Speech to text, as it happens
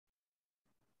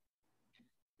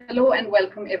Hello and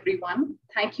welcome everyone.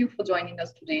 Thank you for joining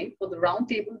us today for the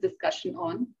roundtable discussion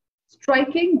on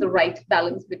striking the right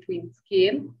balance between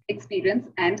scale, experience,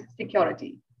 and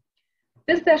security.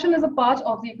 This session is a part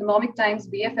of the Economic Times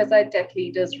BFSI Tech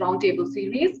Leaders Roundtable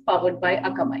Series powered by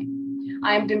Akamai.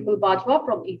 I am Dimple Bajwa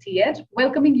from ET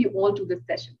welcoming you all to this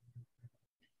session.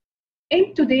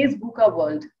 In today's VUCA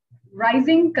world,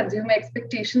 rising consumer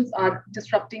expectations are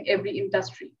disrupting every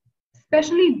industry,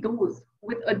 especially those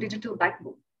with a digital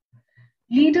backbone.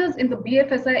 Leaders in the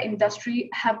BFSI industry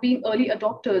have been early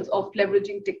adopters of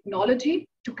leveraging technology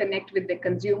to connect with their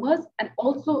consumers and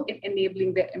also in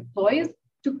enabling their employees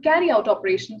to carry out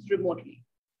operations remotely.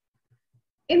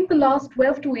 In the last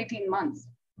 12 to 18 months,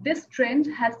 this trend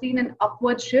has seen an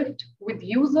upward shift with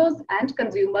users and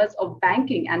consumers of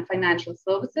banking and financial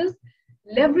services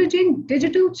leveraging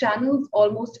digital channels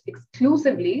almost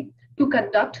exclusively to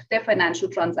conduct their financial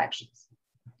transactions.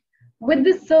 With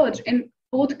this surge in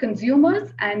both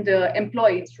consumers and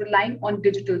employees relying on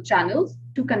digital channels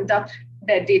to conduct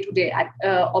their day-to-day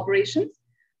operations,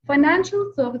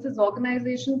 financial services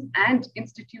organizations and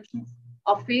institutions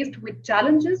are faced with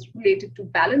challenges related to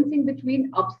balancing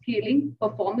between upscaling,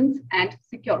 performance, and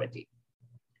security.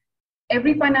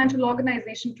 Every financial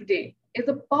organization today is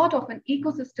a part of an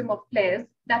ecosystem of players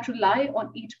that rely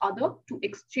on each other to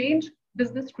exchange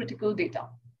business-critical data.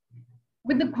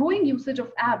 With the growing usage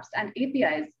of apps and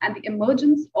APIs and the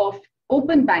emergence of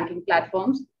open banking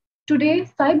platforms, today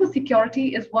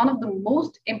cybersecurity is one of the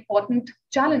most important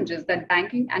challenges that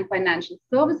banking and financial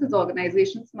services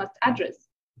organizations must address.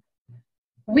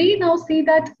 We now see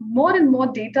that more and more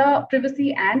data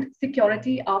privacy and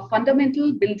security are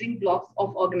fundamental building blocks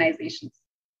of organizations.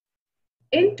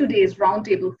 In today's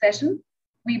roundtable session,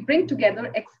 we bring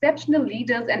together exceptional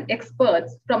leaders and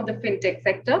experts from the fintech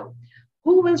sector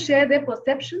who will share their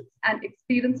perceptions and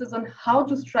experiences on how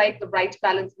to strike the right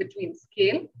balance between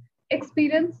scale,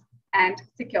 experience, and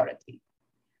security.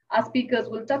 Our speakers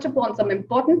will touch upon some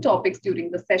important topics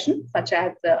during the session, such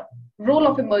as the role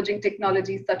of emerging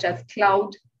technologies such as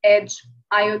cloud, edge,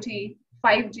 IoT,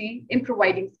 5G in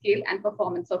providing scale and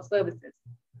performance of services.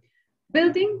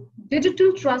 Building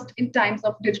digital trust in times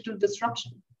of digital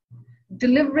disruption.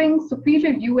 Delivering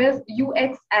superior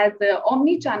UX as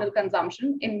omni-channel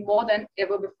consumption in more than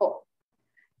ever before,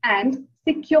 and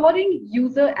securing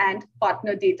user and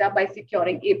partner data by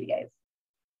securing APIs.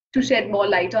 To shed more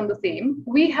light on the same,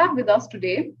 we have with us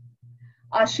today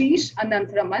Ashish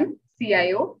Anantharaman,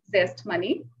 CIO, Zest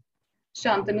Money,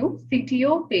 Shantanu,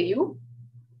 CTO, PayU,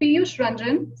 Piyush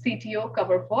Ranjan, CTO,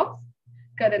 CoverFox,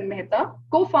 Karan Mehta,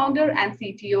 co-founder and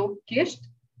CTO, Kisht,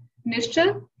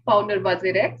 Nischal, founder,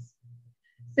 WazirX,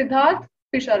 Sidharth,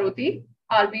 Pisharoti,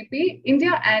 RVP,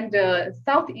 India and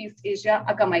Southeast Asia,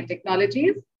 Akamai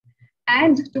Technologies.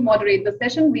 And to moderate the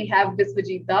session, we have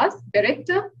Biswajit Das,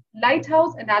 Director,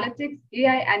 Lighthouse Analytics,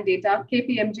 AI and Data,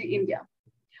 KPMG India.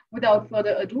 Without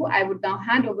further ado, I would now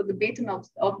hand over the baton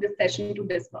of this session to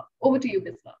Biswa. Over to you,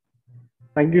 Biswa.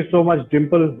 Thank you so much,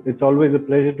 Dimple. It's always a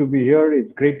pleasure to be here.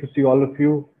 It's great to see all of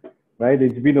you, right?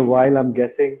 It's been a while, I'm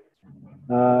guessing.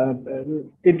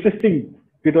 Interesting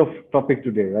bit of topic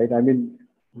today, right? I mean,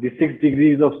 the 6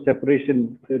 degrees of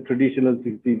separation, the traditional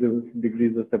 6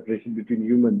 degrees of separation between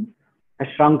humans has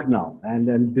shrunk now,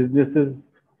 and businesses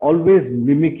always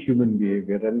mimic human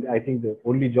behavior. And I think the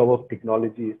only job of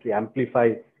technology is to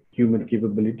amplify human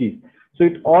capabilities. So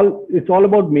it's all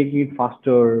about making it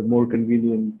faster, more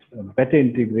convenient, better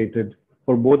integrated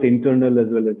for both internal as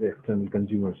well as external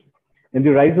consumers. And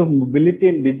the rise of mobility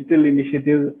and digital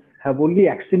initiatives have only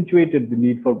accentuated the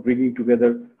need for bringing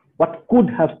together what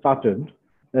could have started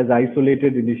as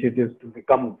isolated initiatives to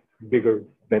become bigger,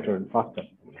 better, and faster.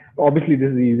 Obviously,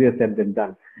 this is easier said than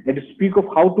done. And to speak of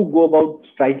how to go about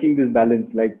striking this balance,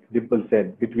 like Dimple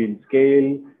said, between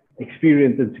scale,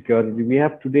 experience, and security, we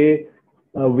have today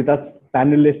with us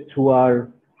panelists who are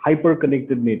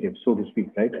hyper-connected natives, so to speak,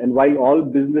 right? And while all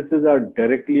businesses are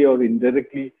directly or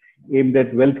indirectly aimed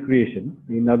at wealth creation,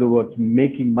 in other words,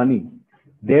 making money,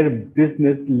 their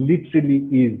business literally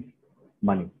is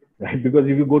money, right? Because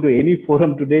if you go to any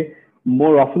forum today,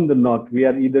 more often than not, we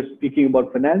are either speaking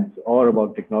about finance or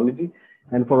about technology.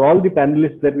 And for all the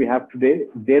panelists that we have today,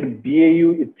 their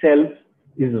BAU itself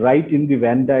is right in the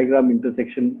Venn diagram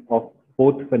intersection of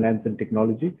both finance and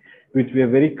technology, which we have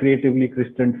very creatively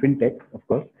christened Fintech, of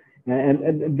course.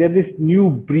 And there's this new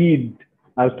breed.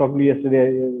 I was talking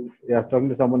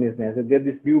to someone yesterday. I said, there's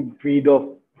this new breed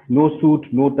of no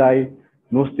suit, no tie,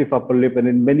 no stiff upper lip, and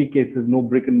in many cases, no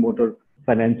brick and mortar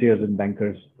financiers and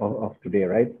bankers of today,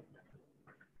 right?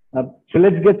 So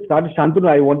let's get started. Shantanu,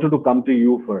 I wanted to come to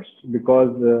you first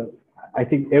because I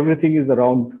think everything is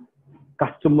around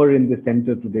customer in the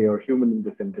center today or human in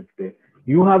the center today.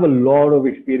 You have a lot of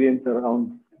experience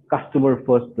around customer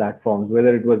first platforms,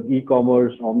 whether it was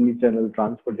e-commerce, omni-channel,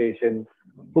 transportation,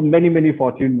 for many, many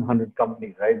Fortune 100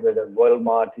 companies, right? Whether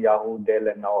Walmart, Yahoo, Dell,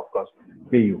 and now, of course,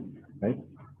 PayU, right?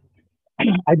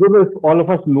 I don't know if all of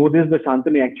us know this, but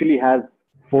Shantanu actually has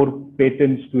 4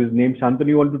 patents to his name. Shantanu,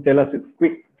 you want to tell us a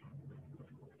quick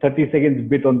 30 seconds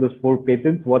bit on those 4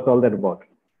 patents? What's all that about?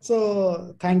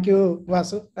 So thank you,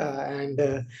 Vasu, and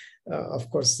of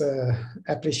course,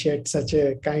 appreciate such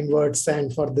a kind words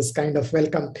and for this kind of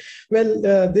welcome.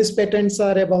 Well, these patents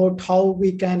are about how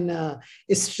we can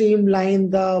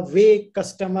streamline the way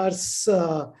customers,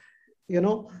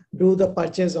 do the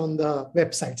purchase on the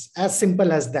websites. As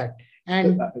simple as that.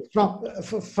 And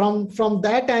from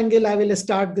that angle, I will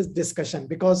start this discussion,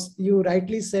 because you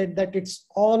rightly said that it's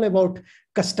all about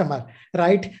customer,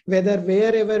 right?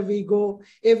 Wherever we go,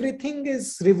 everything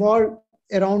is revolved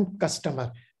around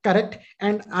customer, correct?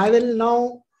 And I will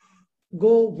now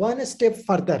go one step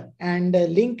further and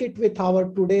link it with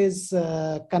our today's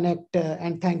connect.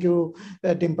 And thank you,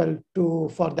 Dimple,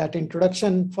 for that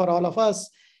introduction for all of us.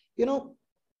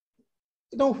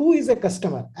 Who is a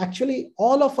customer? Actually,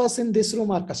 all of us in this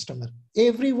room are customer.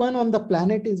 Everyone on the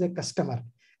planet is a customer.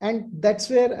 And that's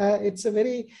where it's a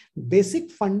very basic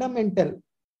fundamental.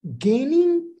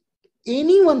 Gaining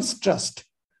anyone's trust,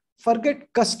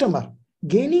 forget customer,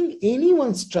 gaining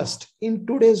anyone's trust in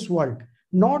today's world,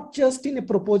 not just in a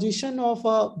proposition of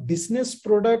a business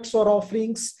products or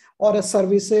offerings or a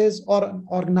services or an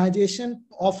organization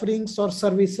offerings or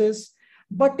services,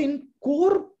 but in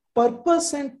core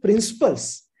purpose and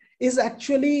principles is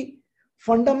actually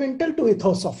fundamental to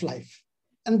ethos of life.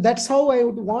 And that's how I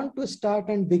would want to start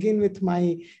and begin with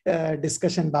my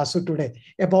discussion, Basu, today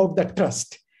about the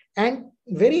trust. And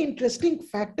very interesting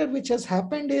factor which has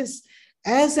happened is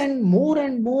as and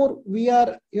more we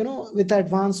are, with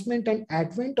advancement and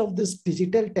advent of this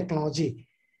digital technology,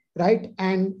 right?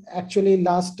 And actually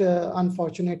last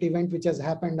unfortunate event which has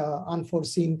happened,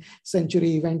 unforeseen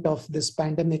century event of this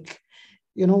pandemic,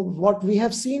 what we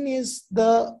have seen is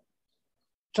the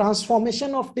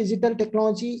transformation of digital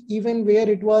technology, even where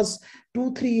it was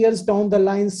 2-3 years down the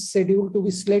line scheduled to be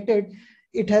slated,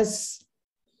 it has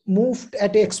moved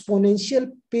at an exponential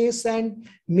pace, and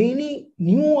many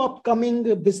new upcoming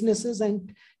businesses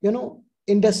and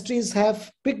industries have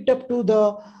picked up to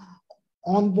the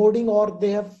onboarding, or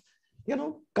they have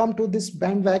come to this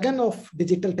bandwagon of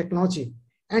digital technology.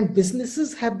 And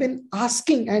businesses have been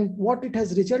asking, and what it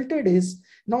has resulted is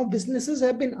now businesses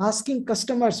have been asking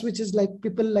customers, which is like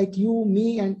people like you,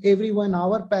 me, and everyone,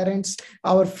 our parents,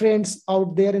 our friends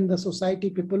out there in the society,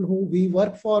 people who we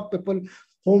work for, people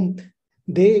whom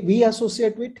we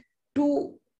associate with,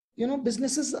 to,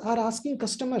 businesses are asking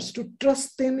customers to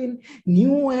trust them in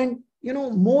new and,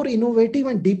 more innovative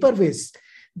and deeper ways.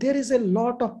 There is a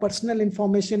lot of personal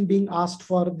information being asked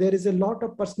for. There is a lot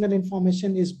of personal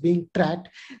information is being tracked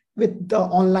with the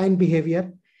online behavior,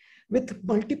 with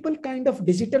multiple kind of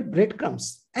digital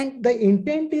breadcrumbs. And the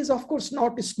intent is, of course,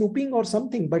 not snooping or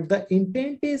something, but the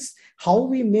intent is how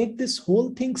we make this whole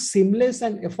thing seamless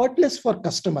and effortless for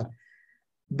customer.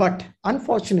 But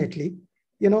unfortunately,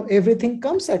 everything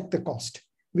comes at the cost.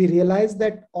 We realize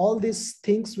that all these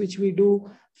things which we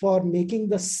do for making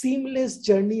the seamless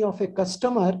journey of a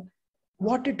customer,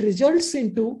 what it results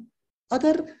into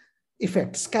other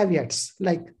effects, caveats,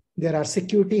 like there are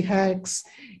security hacks,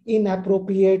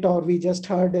 inappropriate, or we just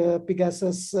heard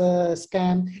Pegasus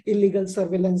scam, illegal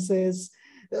surveillances,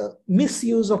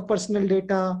 misuse of personal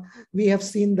data. We have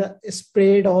seen the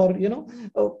spread or,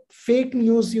 fake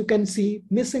news, you can see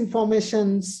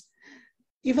misinformations.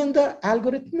 Even the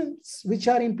algorithms which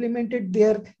are implemented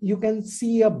there, you can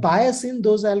see a bias in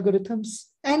those algorithms.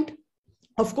 And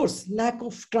of course, lack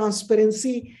of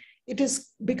transparency, it is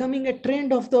becoming a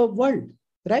trend of the world,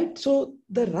 right? So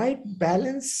the right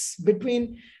balance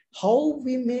between how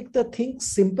we make the things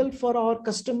simple for our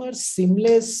customers,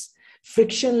 seamless,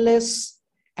 frictionless,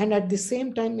 and at the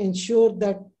same time ensure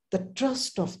that the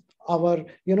trust of our,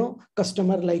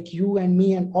 customer like you and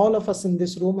me and all of us in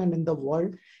this room and in the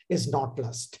world is not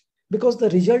lost. Because the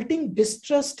resulting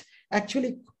distrust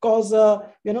actually cause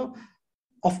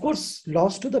of course,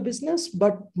 loss to the business,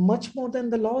 but much more than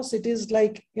the loss, it is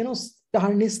like,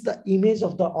 tarnish the image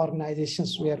of the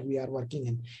organizations where we are working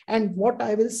in. And what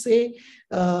I will say,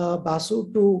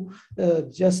 Basu, to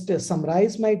just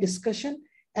summarize my discussion,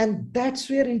 and that's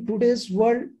where in today's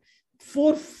world,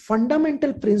 4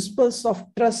 fundamental principles of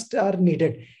trust are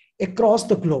needed across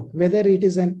the globe, whether it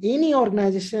is in any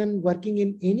organization working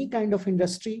in any kind of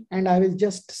industry. And I will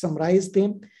just summarize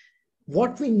them.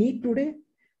 What we need today,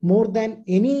 more than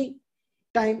any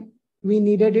time we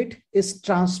needed it is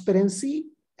transparency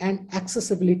and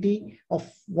accessibility of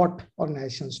what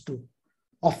organizations do.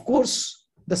 Of course,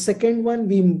 the second one,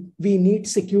 we need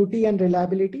security and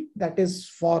reliability. That is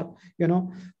for,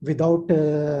 without,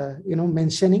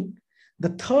 mentioning. The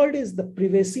third is the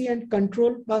privacy and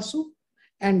control, Basu.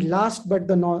 And last but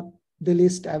not the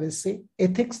least, I will say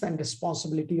ethics and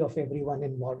responsibility of everyone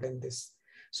involved in this.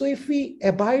 So if we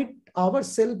abide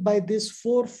ourselves by these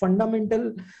four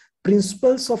fundamental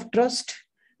principles of trust,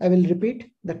 I will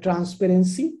repeat: the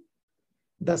transparency,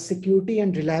 the security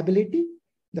and reliability,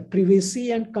 the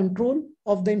privacy and control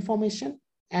of the information,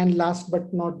 and last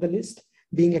but not the least,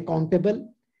 being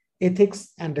accountable,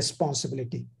 ethics and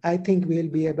responsibility. I think we'll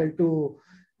be able to,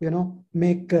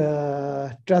 make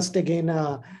trust again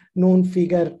a known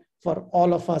figure for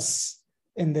all of us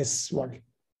in this world.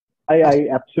 I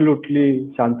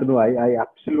absolutely, Shantanu, I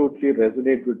absolutely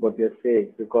resonate with what you're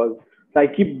saying, because I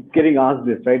keep getting asked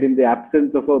this, right? In the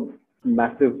absence of a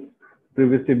massive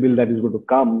privacy bill that is going to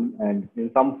come, and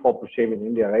in some form of shame in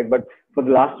India, right? But for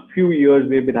the last few years,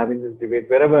 we've been having this debate.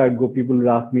 Wherever I go, people will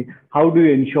ask me, how do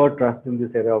you ensure trust in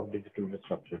this era of digital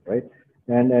disruption, right?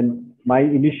 And my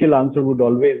initial answer would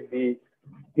always be,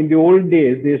 in the old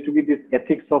days, there used to be this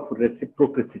ethics of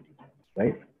reciprocity,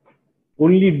 right?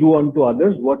 Only do unto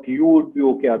others what you would be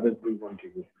okay others will want to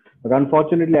do. But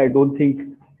unfortunately, I don't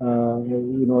think a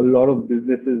lot of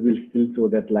businesses will still show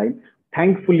that line.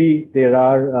 Thankfully, there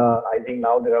are, I think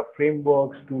now there are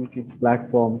frameworks, toolkits,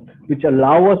 platforms, which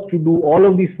allow us to do all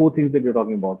of these four things that you're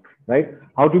talking about, right?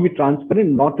 How to be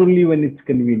transparent, not only when it's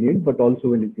convenient, but also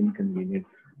when it's inconvenient.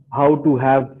 How to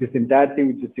have this entire thing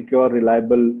which is secure,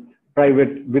 reliable,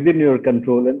 private, within your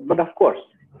control. But of course,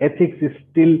 ethics is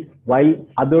still, while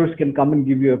others can come and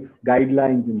give you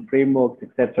guidelines and frameworks,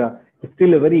 etc., it's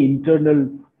still a very internal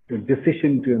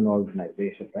decision to an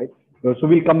organization, right? So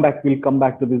we'll come back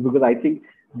to this, because I think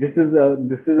this is a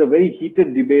very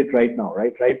heated debate right now,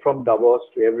 right? Right from Davos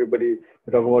to everybody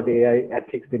to talk about AI,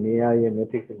 ethics in AI and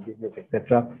ethics in business,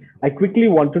 etc. I quickly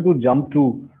wanted to jump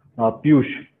to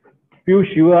Piyush.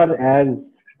 Piyush, you are as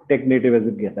tech native as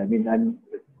it gets. I mean,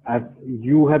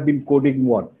 you have been coding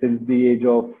what since the age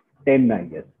of 10, I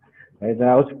guess. Right? And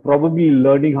I was probably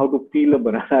learning how to peel a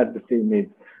banana at the same age.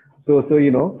 So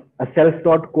a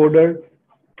self-taught coder,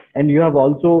 and you have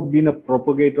also been a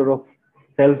propagator of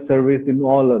self-service in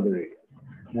all other areas.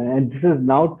 And this has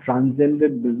now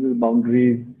transcended business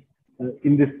boundaries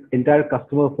in this entire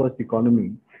customer-first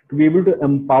economy to be able to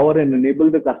empower and enable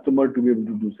the customer to be able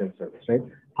to do self-service, right?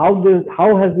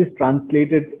 How has this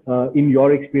translated in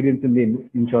your experience in the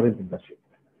insurance industry?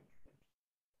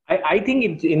 I think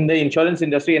it's in the insurance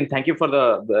industry, and thank you for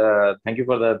the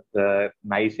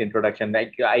nice introduction.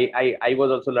 Like I was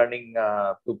also learning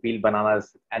to peel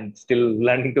bananas and still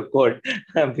learning to code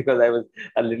because I was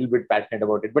a little bit passionate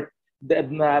about it. But the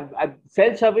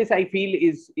self-service, I feel,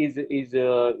 is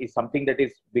something that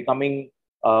is becoming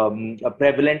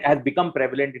has become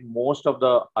prevalent in most of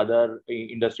the other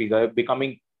industries.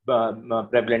 Becoming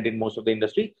prevalent in most of the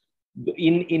industry.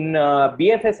 In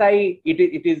BFSI,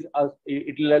 it is a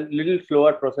little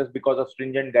slower process because of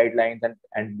stringent guidelines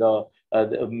and the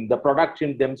products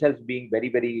in themselves being very,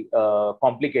 very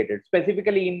complicated.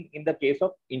 Specifically in the case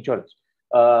of insurance,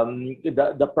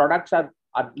 the products are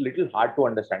a little hard to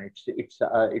understand. It's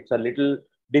a little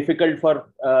difficult for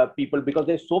people because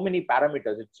there's so many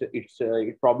parameters.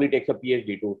 It probably takes a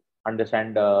PhD to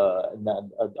understand a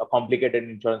complicated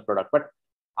insurance product, but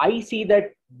I see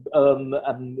that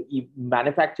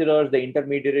manufacturers, the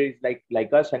intermediaries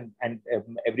like us, and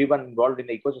everyone involved in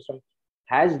the ecosystem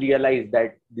has realized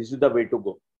that this is the way to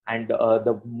go, and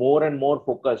the more and more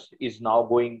focus is now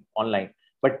going online.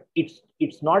 But it's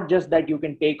not just that you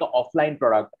can take an offline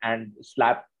product and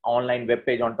slap online web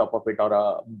page on top of it or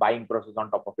a buying process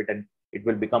on top of it, and it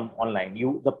will become online.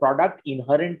 The product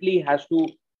inherently has to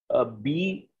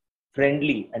be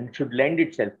friendly and should lend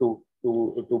itself to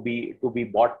be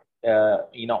bought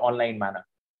in an online manner.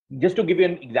 Just to give you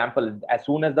an example, as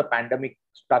soon as the pandemic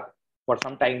struck, for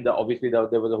some time, obviously there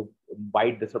was a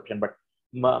wide disruption, but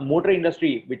motor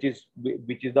industry, which is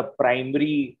the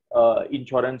primary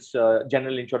insurance,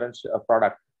 general insurance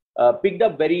product, picked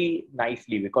up very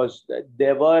nicely because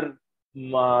there were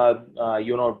there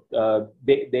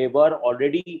were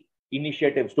already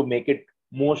initiatives to make it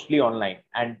mostly online,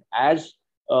 and as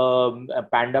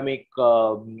pandemic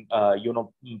rolled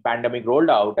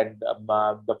out, and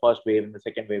the first wave and the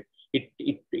second wave,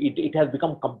 it has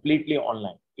become completely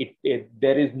online.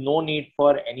 There is no need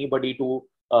for anybody to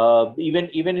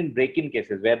even in break-in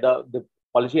cases where the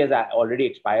policy has already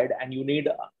expired, and you need,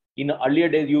 in earlier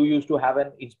days you used to have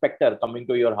an inspector coming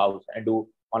to your house and do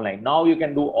online. Now you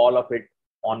can do all of it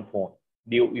on phone.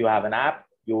 You have an app.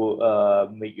 You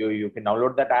can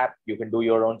download that app. You can do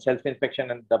your own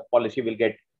self-inspection, and the policy will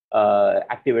get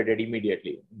activated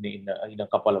immediately in a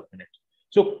couple of minutes.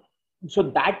 So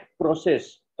that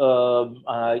process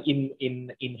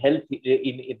in health,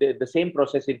 in the same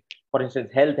process in, for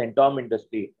instance, health and term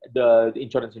industry, the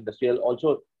insurance industry,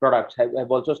 also products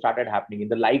have also started happening in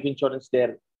the life insurance.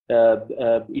 There,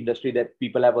 industry, that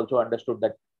people have also understood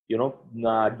that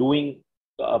doing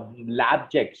lab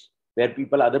checks where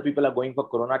other people are going for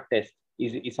corona tests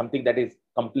is something that is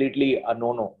completely a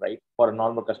no-no, right, for a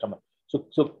normal customer.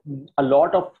 So a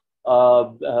lot of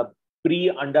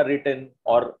pre-underwritten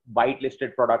or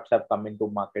whitelisted products have come into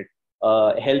market.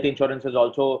 Health insurance has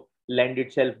also lend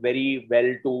itself very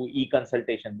well to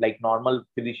e-consultation, like normal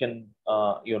physician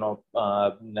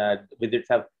visits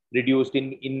have reduced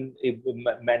in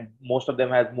most of them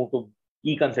has moved to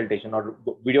e-consultation or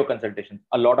video consultation.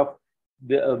 A lot of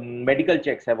the medical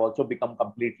checks have also become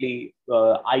completely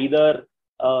either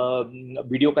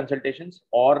video consultations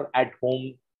or at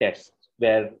home tests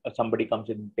where somebody comes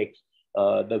in and takes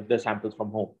the samples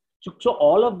from home. So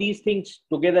all of these things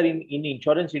together in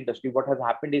insurance industry, what has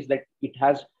happened is that it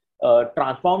has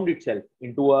transformed itself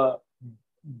into a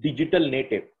digital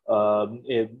native. I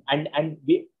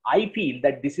feel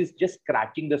that this is just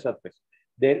scratching the surface.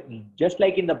 There, just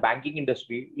like in the banking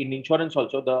industry, in insurance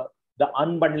also, the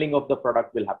unbundling of the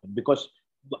product will happen, because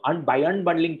by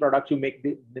unbundling products, you make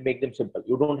them simple.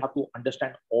 You don't have to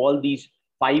understand all these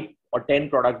 5 or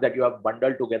 10 products that you have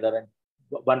bundled together, and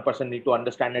one person need to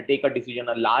understand and take a decision,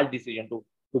 a large decision to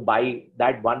buy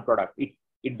that one product.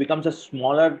 It becomes a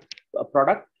smaller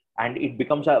product, and it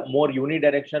becomes a more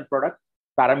unidirectional product.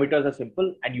 Parameters are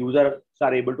simple and users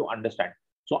are able to understand.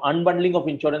 So unbundling of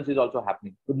insurance is also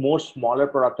happening. The more smaller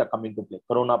products are coming to play.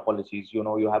 Corona policies,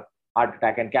 you have heart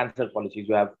attack and cancer policies,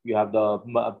 you have the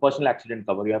personal accident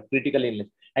cover, you have critical illness,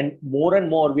 and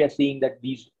more we are seeing that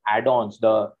these add-ons,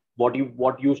 what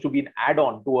used to be an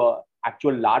add-on to a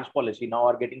actual large policy, now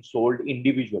are getting sold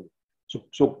individually.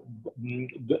 So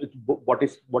what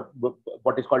is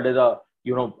called as a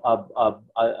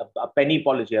penny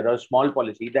policy or a small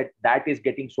policy, that is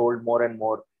getting sold more and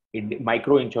more in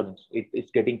micro insurance.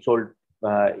 It's getting sold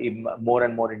more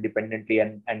and more independently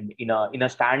and in a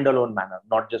standalone manner,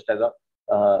 not just as a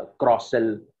cross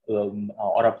sell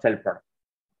or upsell product.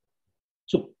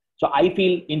 So I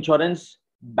feel insurance,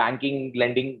 banking,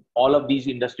 lending, all of these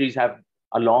industries have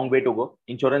a long way to go.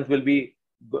 Insurance will be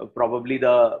probably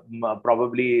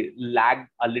lag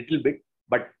a little bit,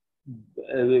 but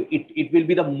it will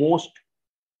be the most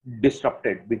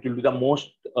disrupted. It will be the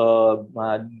most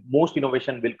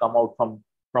innovation will come out from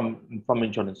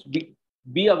insurance.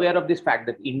 Be aware of this fact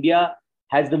that India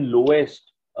has the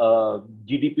lowest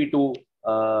GDP to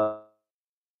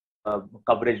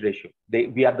coverage ratio.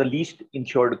 We are the least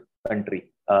insured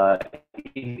country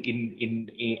in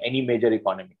any major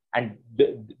economy, and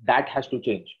that has to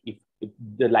change. If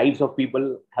the lives of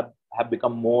people have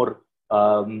become more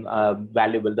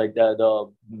valuable,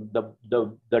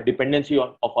 the dependency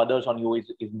of others on you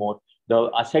is more.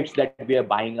 The assets that we are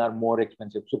buying are more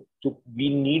expensive. So we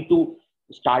need to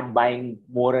start buying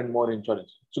more and more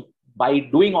insurance. So by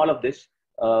doing all of this,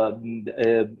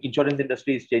 the insurance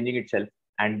industry is changing itself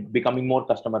and becoming more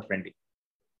customer friendly.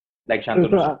 Like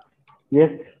Shantanu.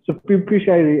 Yes. So Piyush,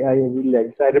 I really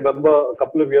like. So I remember a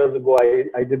couple of years ago,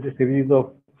 I did a series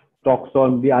of talks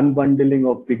on the unbundling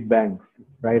of big banks,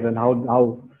 right? And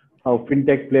how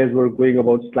fintech players were going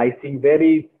about slicing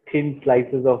very thin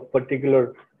slices of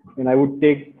particular, and I would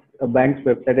take a bank's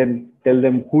website and tell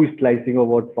them who is slicing or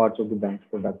what parts of the bank's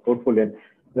product portfolio.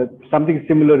 Something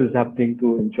similar is happening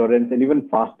to insurance, and even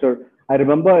faster. I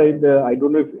remember, I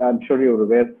don't know if, I'm sure you're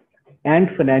aware, and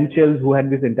financials, who had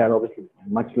this entire, obviously,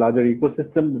 much larger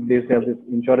ecosystem. They used to have this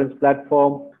insurance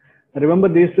platform. I remember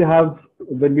they used to have,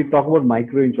 when we talk about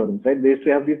micro insurance, right? They used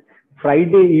to have this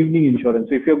Friday evening insurance.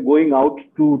 So if you're going out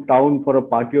to town for a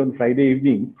party on Friday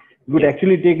evening, you would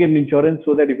actually take an insurance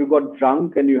so that if you got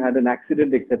drunk and you had an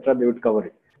accident, etc., they would cover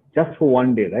it just for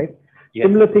one day, right? Yes.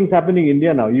 Similar things happening in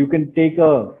India now. You can take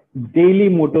a daily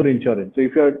motor insurance. So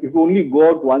if you only go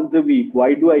out once a week,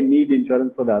 why do I need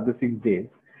insurance for the other 6 days?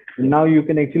 And now you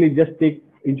can actually just take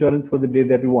insurance for the day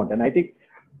that you want. And I think,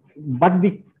 but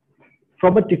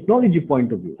from a technology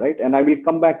point of view, right? And I will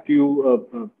come back to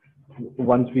you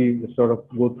once we sort of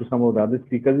go through some of the other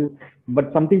speakers.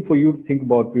 But something for you to think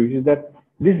about, Piyush, is that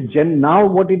now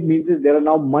what it means is there are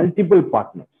now multiple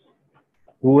partners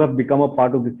who have become a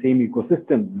part of the same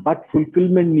ecosystem, but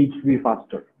fulfillment needs to be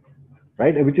faster,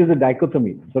 right? Which is a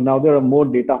dichotomy. So now there are more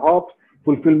data hops,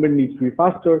 fulfillment needs to be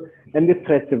faster, and the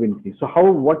threats have increased. So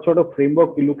what sort of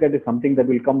framework we look at is something that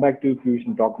we'll come back to Piyush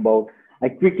and talk about. I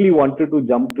quickly wanted to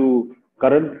jump to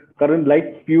Karan. Karan,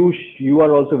 like Piyush, you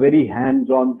are also very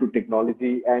hands-on to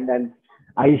technology, and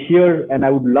I hear, and I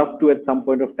would love to at some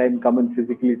point of time come and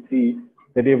physically see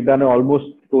that you've done almost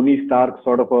Tony Stark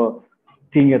sort of a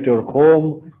thing at your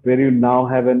home, where you now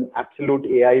have an absolute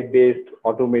AI-based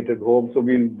automated home. So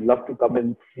we'll love to come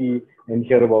and see and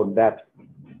hear about that.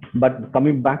 But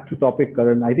coming back to topic,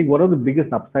 Karan, I think one of the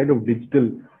biggest upside of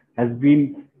digital has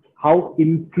been how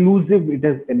inclusive it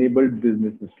has enabled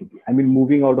businesses to be. I mean,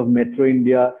 moving out of Metro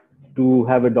India to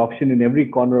have adoption in every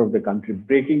corner of the country,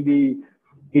 breaking the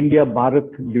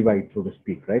India-Bharat divide, so to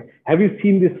speak, right? Have you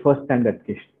seen this first-hand at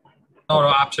Kish? No,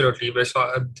 absolutely.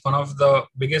 One of the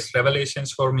biggest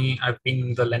revelations for me, I've been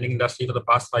in the lending industry for the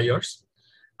past 5 years.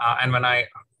 And when I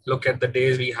look at the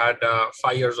days we had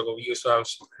 5 years ago, we used to have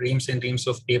reams and reams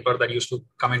of paper that used to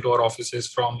come into our offices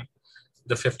from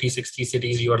the 50, 60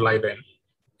 cities you are live in.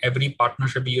 Every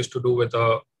partnership we used to do with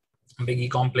a big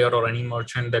e-com player or any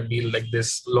merchant, that be like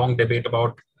this long debate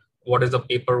about what is the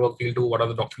paperwork we'll do, what are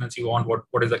the documents you want,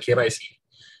 what is the KYC.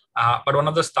 But one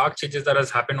of the stark changes that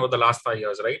has happened over the last 5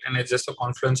 years, right? And it's just a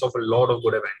confluence of a lot of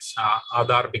good events.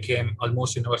 Aadhaar became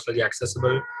almost universally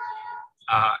accessible.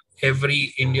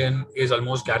 Every Indian is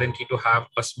almost guaranteed to have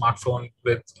a smartphone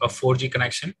with a 4G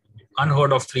connection,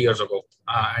 unheard of 3 years ago,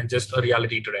 and just a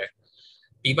reality today.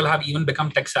 People have even become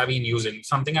tech savvy in using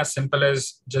something as simple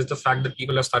as just the fact that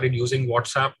people have started using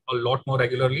WhatsApp a lot more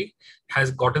regularly has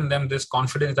gotten them this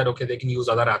confidence that, okay, they can use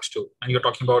other apps too. And you're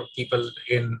talking about people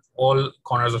in all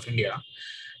corners of India.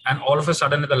 And all of a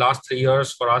sudden in the last 3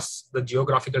 years for us, the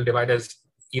geographical divide has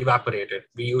evaporated.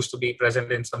 We used to be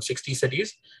present in some 60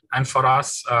 cities. And for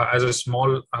us as a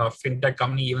small fintech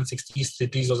company, even 60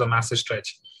 cities was a massive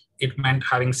stretch. It meant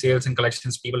having sales and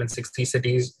collections people in 60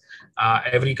 cities.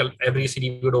 Every city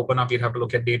we would open up, we'd have to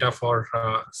look at data for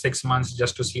 6 months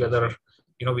just to see whether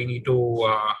we need to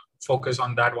focus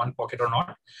on that one pocket or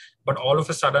not. But all of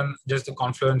a sudden, just the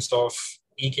confluence of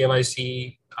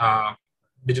eKYC,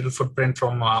 digital footprint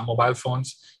from mobile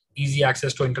phones, easy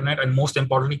access to internet, and most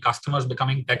importantly, customers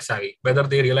becoming tech savvy, whether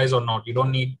they realize or not. You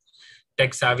don't need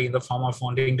tech savvy in the form of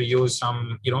wanting to use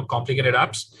some complicated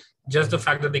apps. Just the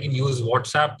fact that they can use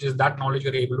WhatsApp, just that knowledge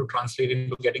you're able to translate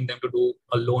into getting them to do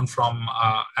a loan from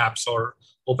apps or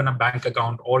open a bank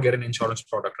account or get an insurance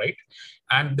product, right?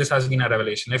 And this has been a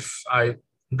revelation. We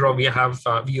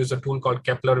use a tool called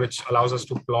Kepler, which allows us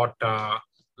to plot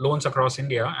loans across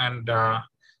India. And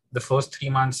the first 3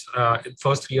 months,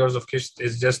 first 3 years of Kish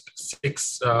is just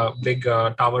 60 big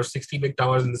towers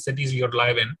in the cities we are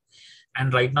live in.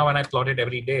 And right now, when I plot it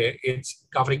every day, it's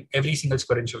covering every single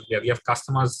square inch of India. We have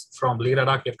customers from Leh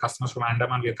Ladakh, we have customers from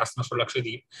Andaman, we have customers from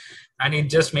Lakshadweep. And it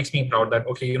just makes me proud that,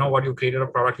 okay, you know what, you created a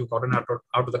product, you got it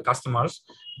out to the customers,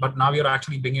 but now you're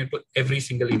actually bringing it to every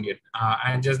single Indian.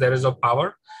 And just there is a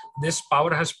power. This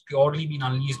power has purely been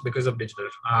unleashed because of digital.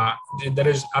 There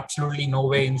is absolutely no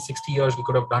way in 60 years we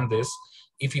could have done this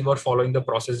if we were following the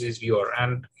processes we were.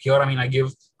 And here, I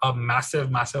give a massive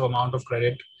amount of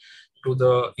credit to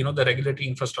the the regulatory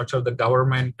infrastructure, the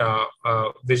government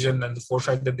vision, and the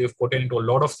foresight that they've put into a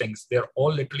lot of things. They're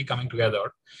all literally coming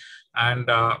together. And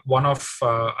one of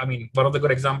the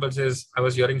good examples is I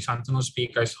was hearing Shantanu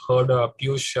speak. I heard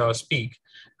Piyush speak,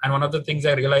 and one of the things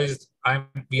I realized,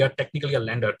 we are technically a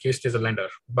lender. Kish is a lender,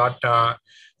 but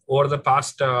over the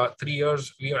past 3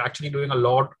 years, we are actually doing a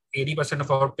lot. 80% of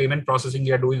our payment processing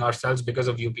we are doing ourselves because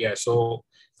of UPI. So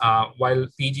while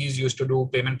PGs used to do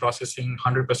payment processing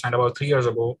 100% about 3 years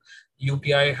ago,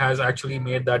 UPI has actually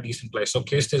made that decent place. So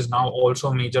Kish is now also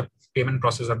a major payment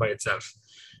processor by itself.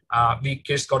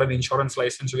 Kish got an insurance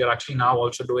license. We are actually now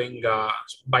also doing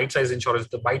bite-size insurance.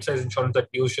 The bite-size insurance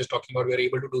that Piyush is talking about, we are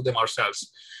able to do them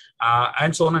ourselves.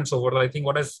 And so on and so forth. I think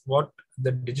what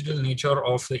the digital nature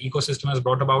of the ecosystem has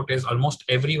brought about is almost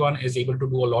everyone is able to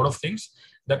do a lot of things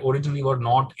that originally were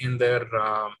not in their,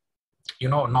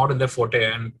 not in their forte.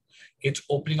 And it's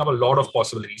opening up a lot of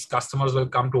possibilities. Customers will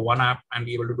come to one app and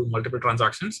be able to do multiple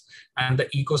transactions, and the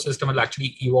ecosystem will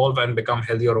actually evolve and become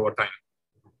healthier over time.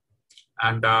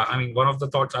 And one of the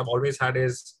thoughts I've always had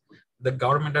is the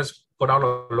government has put out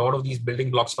a lot of these building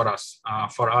blocks for us.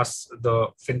 The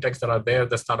fintechs that are there,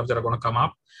 the startups that are going to come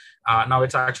up. Now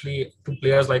it's actually to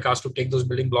players like us to take those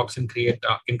building blocks and create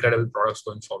incredible products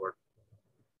going forward.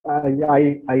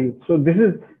 So this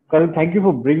is, Karan, thank you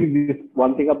for bringing this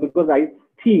one thing up, because I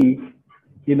think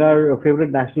in our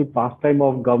favorite national pastime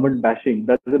of government bashing,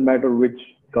 doesn't matter which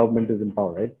government is in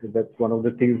power, right? That's one of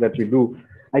the things that we do.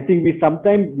 I think we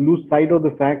sometimes lose sight of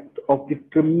the fact of the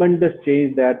tremendous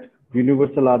change that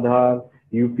Universal Aadhaar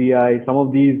UPI, some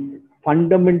of these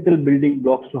fundamental building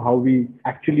blocks to how we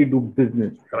actually do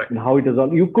business. Correct. And how it is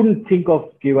all. You couldn't think of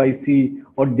KYC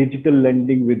or digital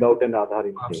lending without an Aadhaar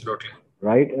in place. Absolutely.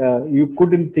 Right? You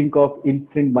couldn't think of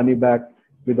instant money back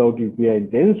without UPI in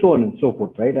place, and so on and so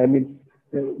forth. Right? I mean,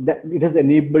 that it has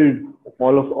enabled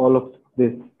all of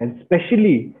this, and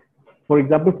especially, for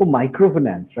example, for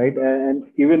microfinance, right, and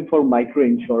even for micro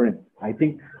insurance. I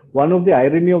think one of the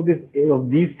irony of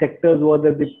these sectors was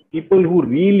that the people who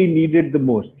really needed the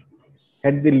most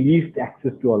had the least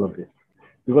access to all of this,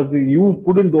 because you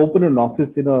couldn't open an office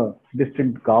in a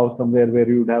distant gaon somewhere where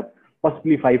you would have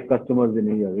possibly 5 customers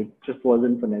in a year. It just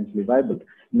wasn't financially viable.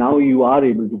 Now you are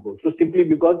able to go. So simply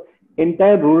because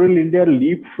entire rural India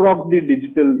leapfrogged the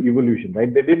digital evolution,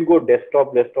 right? They didn't go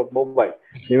desktop, mobile.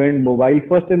 They went mobile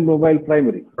first and mobile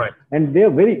primary. Right. And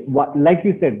they're very, like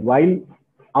you said, while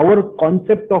our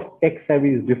concept of tech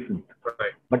savvy is different,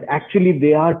 Right. but actually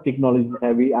they are technology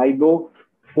savvy. I know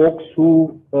folks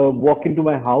who walk into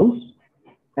my house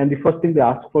and the first thing they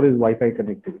ask for is Wi-Fi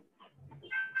connectivity,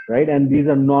 right? And these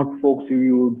are not folks who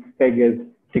you would peg as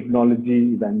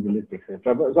technology evangelists,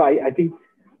 etc. So I think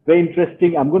very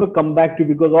interesting. I'm going to come back to,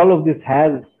 because all of this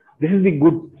is the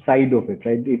good side of it,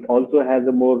 right? It also has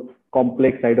a more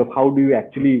complex side of how do you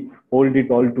actually hold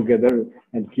it all together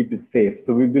and keep it safe.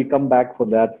 So we will come back for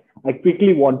that. I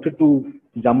quickly wanted to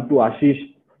jump to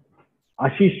Ashish.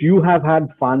 Ashish, you have had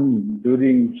fun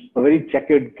during a very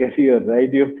checkered career,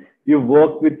 right? You've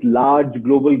worked with the large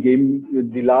global gaming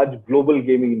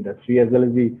industry as well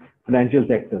as the financial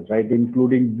sectors, right?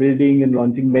 Including building and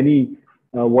launching many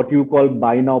what you call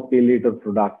buy now, pay later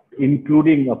products,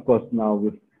 including, of course, now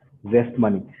with Zest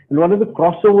Money. And one of the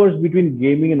crossovers between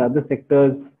gaming and other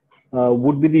sectors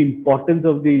would be the importance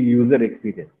of the user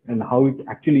experience and how it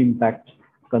actually impacts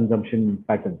consumption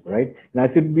patterns, right? And I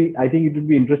think it would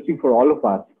be interesting for all of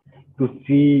us to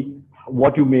see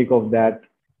what you make of that,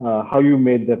 how you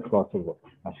made that crossover,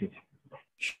 Ashish.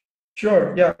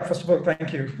 Sure. Yeah. First of all,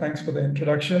 thank you. Thanks for the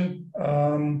introduction.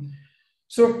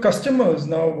 So customers,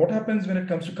 now what happens when it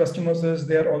comes to customers is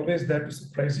they are always there to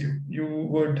surprise you. You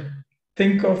would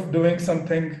think of doing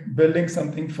something, building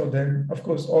something for them. Of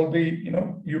course,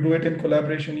 you do it in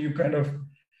collaboration. You kind of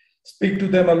speak to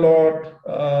them a lot,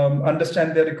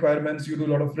 understand their requirements. You do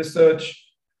a lot of research,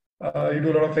 you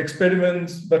do a lot of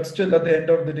experiments, but still at the end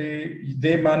of the day,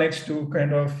 they manage to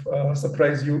kind of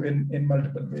surprise you in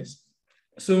multiple ways.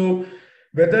 So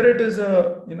whether it is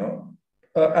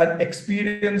an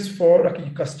experience for a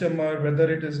customer, whether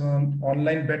it is on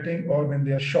online betting or when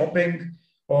they are shopping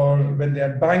or when they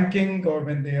are banking or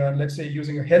when they are, let's say,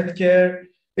 using a healthcare,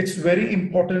 it's very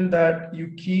important that you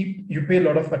pay a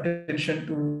lot of attention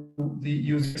to the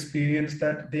user experience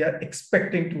that they are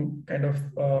expecting to kind of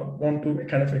want to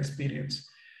kind of experience.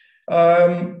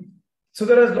 So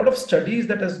there are a lot of studies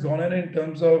that has gone in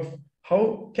terms of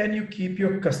how can you keep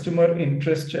your customer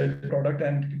interested in the product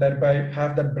and thereby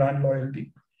have that brand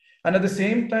loyalty. And at the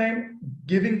same time,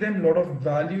 giving them a lot of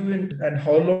value and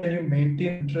how long can you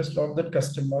maintain interest of that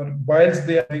customer whilst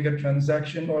they are doing a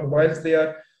transaction or whilst they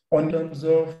are on terms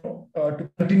of to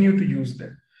continue to use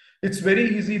them. It's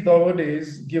very easy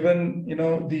nowadays, given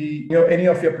any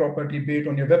of your property, be it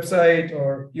on your website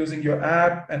or using your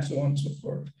app and so on and so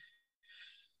forth.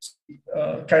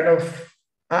 Kind of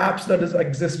apps that is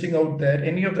existing out there,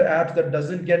 any of the apps that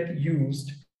doesn't get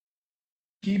used,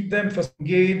 keep them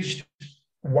engaged.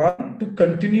 One, to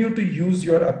continue to use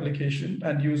your application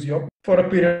and use for a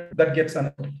period that gets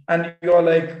unable. And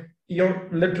you're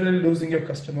literally losing your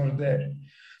customer there.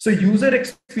 So user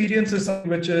experience is something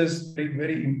which is very,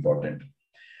 very important.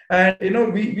 And,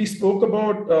 we spoke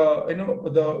about,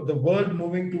 the world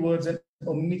moving towards an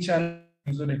omni-channel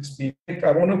user experience.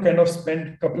 I want to kind of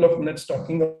spend a couple of minutes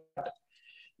talking about that.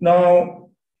 Now,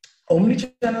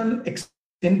 omni-channel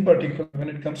in particular, when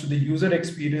it comes to the user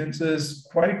experience, is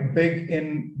quite big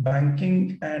in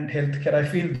banking and healthcare. I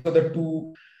feel those are the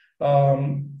two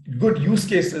good use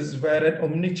cases where an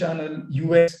omni-channel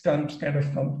UX comes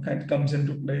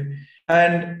into play.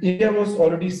 And India was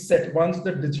already set once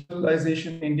the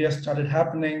digitalization in India started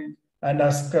happening. And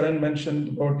as Karan mentioned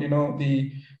about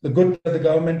the good that the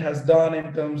government has done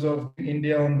in terms of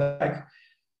India on the back,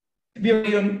 we are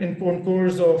in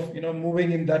course of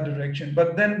moving in that direction.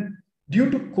 But then due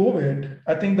to COVID,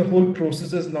 I think the whole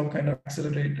process is now kind of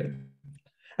accelerated.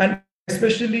 And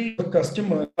especially the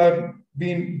customers have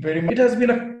been it has been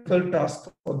a difficult task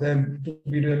for them, to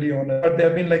be really honest, but they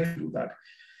have been to do that.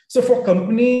 So for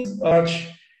companies much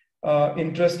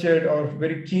interested or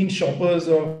very keen shoppers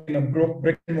of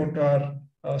brick and mortar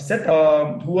set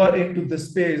who are into this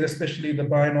space, especially the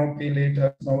buy now, pay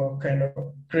later, now kind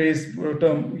of craze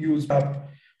term used up,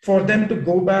 for them to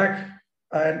go back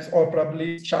and or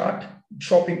probably start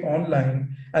shopping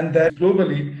online and then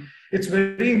globally. It's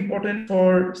very important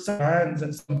for some brands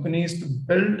and companies to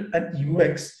build an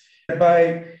UX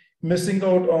by missing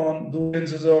out on the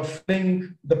chances of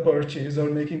filling the purchase or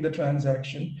making the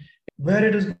transaction, where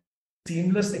it is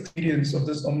seamless experience of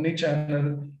this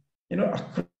omni-channel,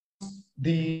 across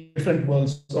the different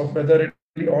worlds of whether it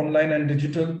be online and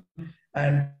digital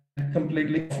and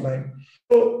completely offline.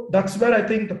 So that's where I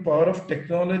think the power of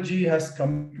technology has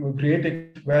come to a great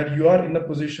extent, where you are in a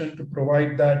position to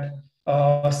provide that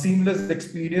seamless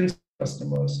experience to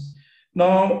customers.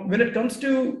 Now, when it comes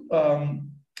to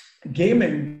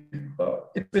gaming,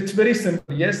 it's very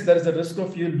simple. Yes, there is a risk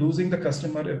of you losing the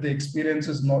customer if the experience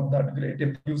is not that great,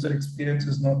 if the user experience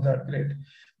is not that great.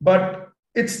 But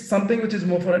it's something which is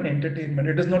more for an entertainment.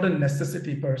 It is not a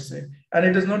necessity per se. And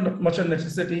it is not much a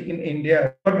necessity in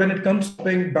India. But when it comes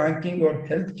to banking or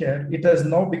healthcare, it has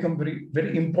now become very,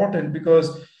 very important,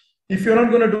 because if you're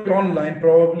not going to do it online,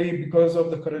 probably because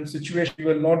of the current situation, you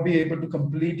will not be able to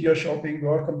complete your shopping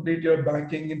or complete your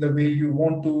banking in the way you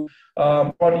want to,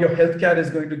 or your healthcare is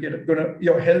going to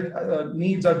your health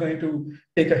needs are going to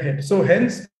take a hit. So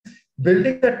hence,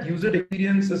 building that user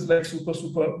experience is like super,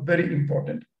 super very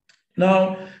important.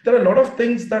 Now, there are a lot of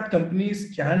things that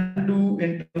companies can do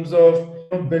in terms of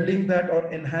building that or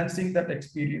enhancing that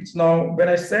experience. Now, when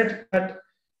I said that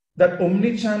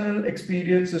omni-channel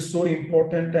experience is so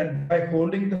important, and by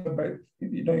holding them by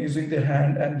using their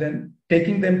hand and then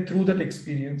taking them through that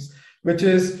experience, which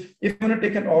is if you want to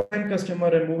take an offline customer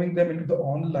and moving them into the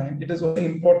online, it is also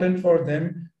important for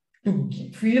them to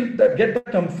feel that, get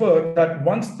the comfort that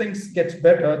once things gets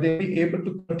better, they'll be able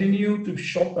to continue to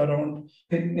shop around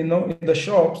in the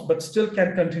shops, but still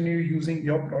can continue using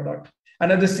your product.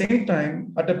 And at the same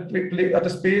time, at a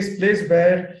place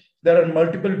where there are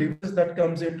multiple devices that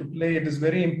comes into play, it is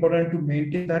very important to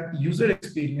maintain that user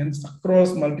experience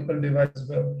across multiple devices as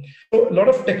well. So a lot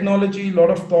of technology, a lot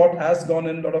of thought has gone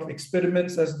in, a lot of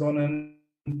experiments has gone in,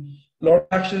 a lot of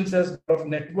actions, a lot of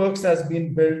networks has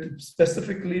been built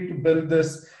specifically to build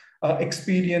this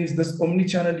experience, this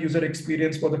omni-channel user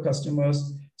experience for the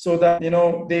customers, so that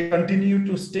they continue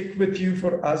to stick with you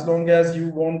for as long as you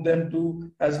want them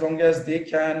to, as long as they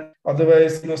can.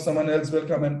 Otherwise, someone else will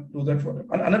come and do that for them.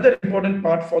 And another important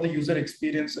part for the user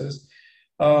experience is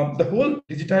the whole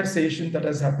digitization that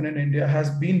has happened in India has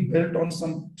been built on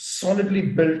some solidly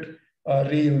built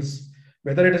rails,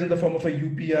 whether it is in the form of a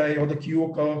UPI or the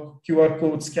QR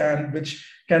code scan, which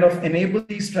kind of enable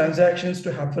these transactions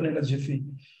to happen in a jiffy.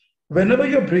 Whenever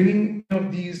you're bringing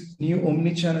these new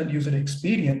omni-channel user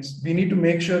experience, we need to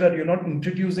make sure that you're not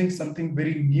introducing something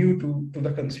very new to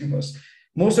the consumers.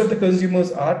 Most of the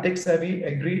consumers are tech savvy,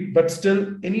 agreed, but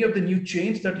still any of the new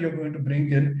change that you're going to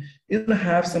bring in is going to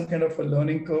have some kind of a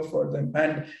learning curve for them.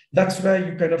 And that's where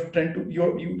you kind of tend to,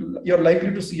 you're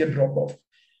likely to see a drop off.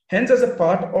 Hence, as a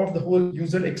part of the whole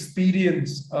user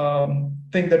experience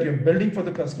thing that you're building for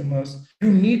the customers,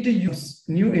 you need to use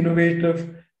new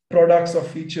innovative products or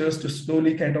features to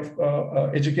slowly kind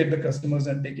of educate the customers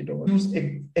and take it over. Use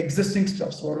existing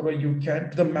stuff wherever you can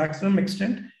to the maximum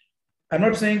extent. I'm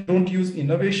not saying don't use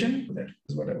innovation. That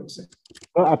is what I would say.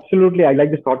 Absolutely. I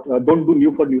like this thought. Don't do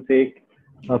new for new sake.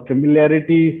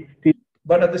 Familiarity.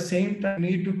 But at the same time,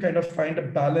 you need to kind of find a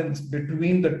balance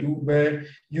between the two, where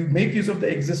you make use of the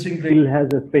existing. Still has,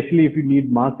 especially if you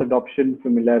need mass adoption,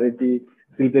 familiarity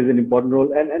still plays an important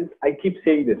role. And I keep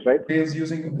saying this, right? Is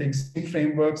using the existing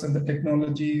frameworks and the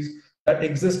technologies that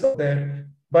exist out there,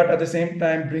 but at the same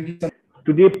time bringing some.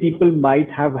 Today, people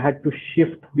might have had to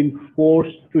been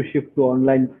forced to shift to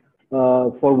online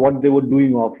for what they were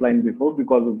doing offline before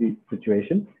because of the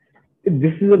situation.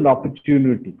 This is an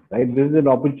opportunity, right? This is an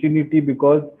opportunity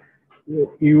because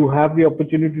you have the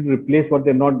opportunity to replace what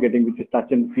they're not getting, which is touch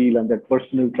and feel and that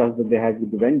personal trust that they had with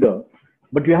the vendor.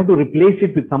 But you have to replace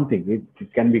it with something.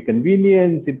 It can be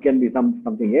convenience, it can be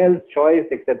something else, choice,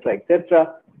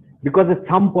 etc. Because at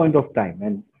some point of time,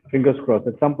 and fingers crossed,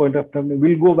 at some point of time,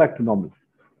 we'll go back to normal.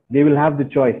 They will have the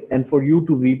choice. And for you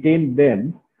to retain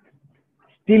them,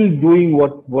 still doing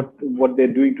what they're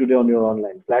doing today on your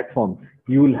online platform,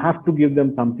 you will have to give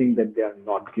them something that they are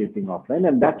not getting offline.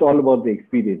 And that's all about the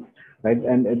experience, right?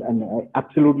 And I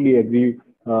absolutely agree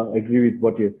with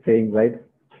what you're saying, right?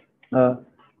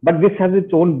 But this has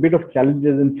its own bit of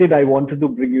challenges. And Sid, I wanted to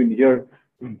bring you in here.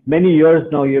 Many years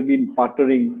now, you've been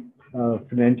partnering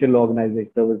financial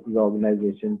organizations, services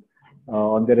organizations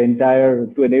on their entire,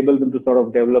 to enable them to sort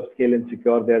of develop, scale, and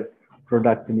secure their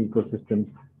products and ecosystems,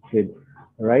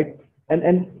 right?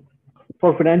 And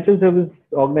for financial service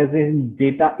organizations,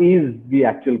 data is the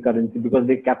actual currency because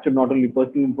they capture not only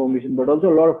personal information, but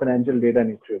also a lot of financial data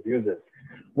and history of users.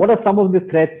 What are some of the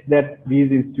threats that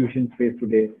these institutions face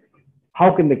today?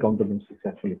 How can they counter them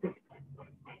successfully?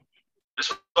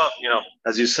 So,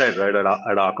 as you said, right, at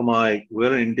Akamai,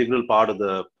 we're an integral part of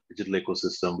the digital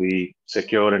ecosystem. We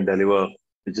secure and deliver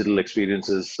digital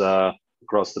experiences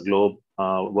across the globe,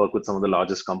 work with some of the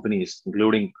largest companies,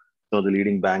 including some of the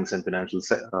leading banks and financial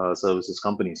services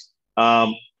companies.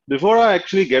 Before I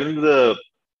actually get into the,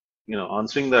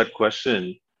 answering that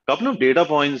question, a couple of data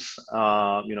points,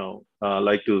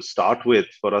 like to start with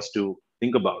for us to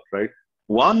think about, right?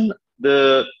 One,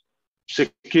 the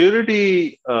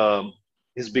security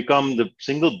has become the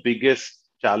single biggest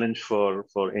challenge for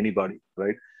anybody,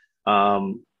 right?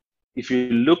 If you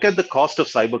look at the cost of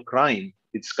cybercrime,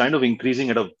 it's kind of increasing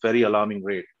at a very alarming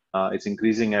rate. It's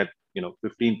increasing at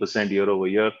 15% year over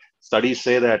year. Studies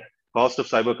say that cost of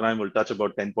cybercrime will touch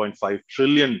about $10.5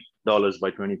 trillion by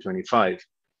 2025.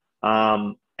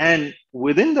 And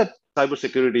within that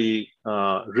cybersecurity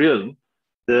realm,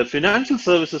 the financial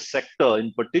services sector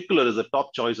in particular is a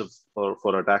top choice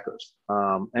for attackers.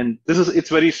 And it's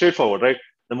very straightforward, right?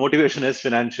 The motivation is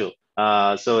financial.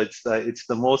 So it's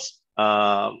the most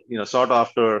sought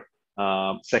after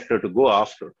sector to go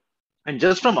after. And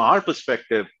just from our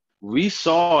perspective, we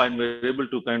saw and were able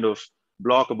to kind of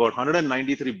block about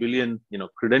 193 billion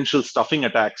credential stuffing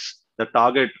attacks that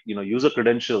target user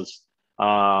credentials,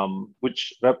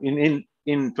 which in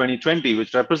 2020,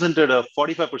 which represented a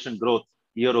 45% growth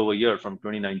year over year from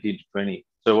 2019 to 20.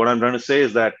 So what I'm trying to say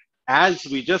is that as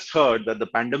we just heard that the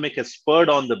pandemic has spurred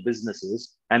on the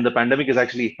businesses and the pandemic has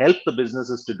actually helped the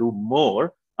businesses to do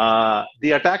more,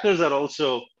 the attackers are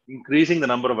also increasing the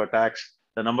number of attacks,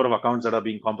 the number of accounts that are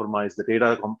being compromised, the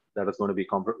data that is going to be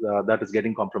that is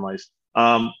getting compromised,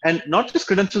 and not just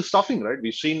credential stuffing, right?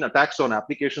 We've seen attacks on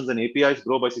applications and APIs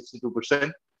grow by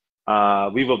 62%.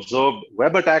 We've observed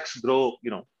web attacks grow,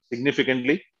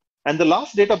 significantly. And the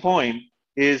last data point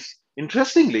is,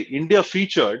 interestingly, India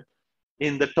featured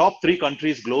in the top 3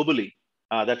 countries globally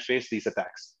that face these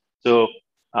attacks. So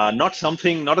not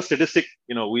a statistic,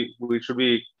 we should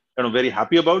be very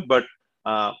happy about, but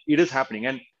it is happening.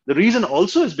 And the reason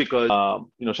also is because,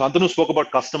 Shantanu spoke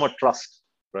about customer trust,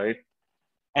 right?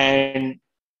 And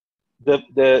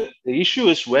the issue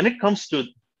is when it comes to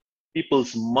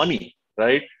people's money,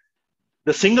 right?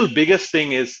 The single biggest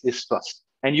thing is trust.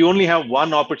 And you only have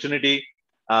one opportunity.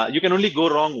 You can only go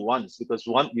wrong once, because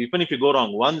even if you go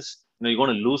wrong once, you're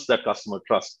going to lose that customer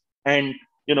trust. And,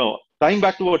 tying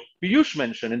back to what Piyush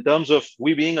mentioned in terms of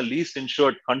we being a least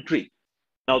insured country.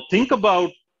 Now think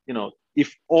about,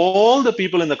 if all the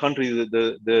people in the country,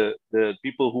 the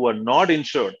people who are not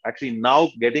insured, actually now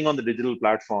getting on the digital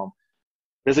platform,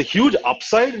 there's a huge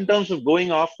upside in terms of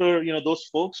going after, those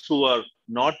folks who are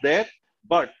not there.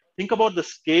 But think about the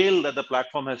scale that the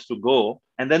platform has to go,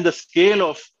 and then the scale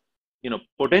of,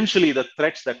 potentially the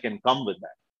threats that can come with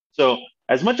that. So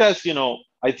as much as,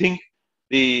 I think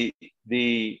the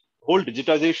whole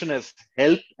digitization has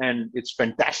helped and it's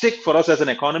fantastic for us as an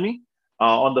economy.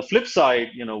 On the flip side,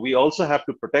 we also have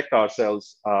to protect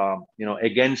ourselves,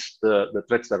 against the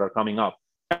threats that are coming up.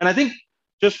 And I think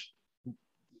just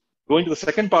going to the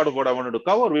second part of what I wanted to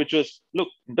cover, which is, look,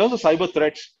 in terms of cyber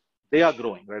threats, they are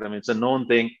growing, right? I mean, it's a known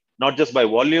thing, not just by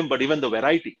volume, but even the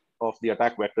variety of the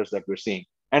attack vectors that we're seeing.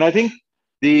 And I think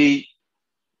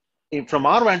from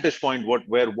our vantage point,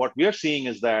 what we are seeing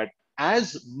is that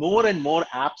as more and more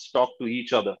apps talk to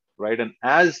each other, right? And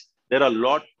as there are a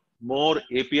lot more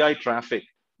API traffic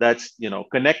that's,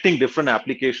 connecting different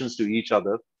applications to each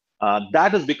other,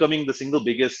 that is becoming the single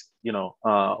biggest,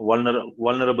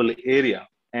 vulnerable area.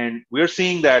 And we're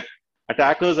seeing that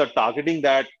attackers are targeting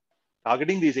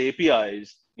these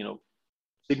APIs,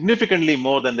 significantly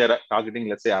more than they're targeting,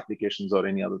 let's say, applications or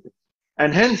any other thing.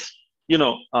 And hence,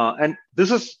 and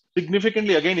this is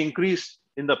significantly again increased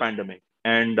in the pandemic.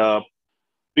 And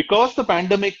because the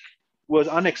pandemic was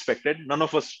unexpected, none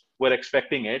of us were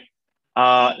expecting it.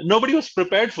 Nobody was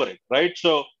prepared for it, right?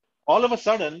 So all of a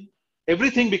sudden,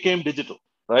 everything became digital,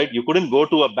 right? You couldn't go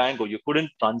to a bank or you couldn't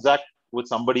transact with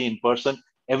somebody in person.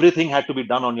 Everything had to be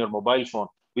done on your mobile phone.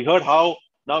 We heard how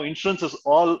now insurance is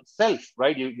all self,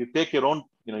 right? You take your own,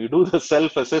 you do the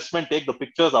self-assessment, take the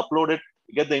pictures, upload it,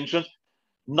 you get the insurance.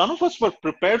 None of us were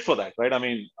prepared for that, right? I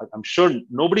mean, I'm sure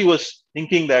nobody was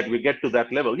thinking that we get to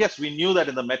that level. Yes, we knew that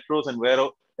in the metros and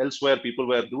elsewhere people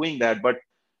were doing that, but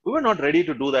we were not ready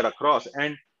to do that across.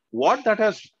 And what that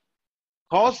has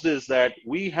caused is that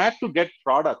we had to get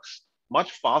products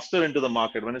much faster into the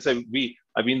market. When I say we,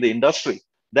 I mean the industry,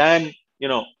 than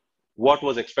what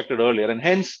was expected earlier. And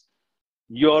hence,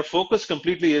 your focus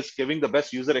completely is giving the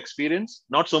best user experience,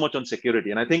 not so much on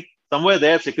security. And I think somewhere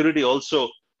there, security also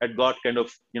had got kind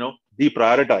of,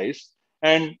 deprioritized.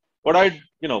 And what I'd,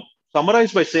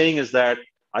 summarize by saying is that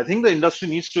I think the industry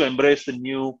needs to embrace the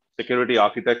new security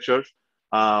architecture.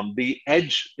 The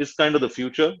edge is kind of the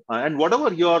future. And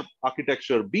whatever your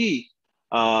architecture be,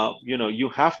 you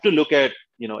have to look at,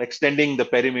 extending the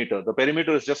perimeter. The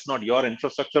perimeter is just not your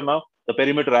infrastructure now. The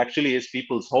perimeter actually is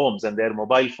people's homes and their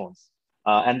mobile phones.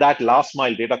 And that last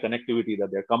mile data connectivity that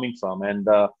they're coming from. And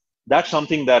that's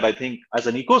something that I think as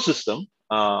an ecosystem,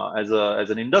 as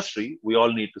an industry, we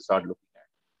all need to start looking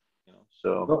at.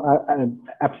 So I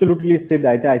absolutely say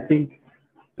that. I think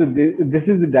so. This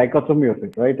is the dichotomy of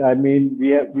it, right? I mean,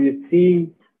 we are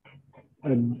seeing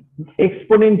an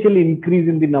exponential increase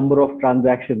in the number of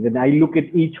transactions, and I look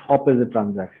at each hop as a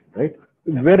transaction, right?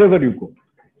 Wherever you go,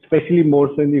 especially more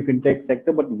so in the fintech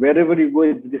sector, but wherever you go,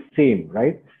 it's the same,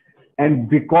 right? And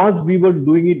because we were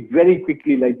doing it very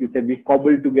quickly, like you said, we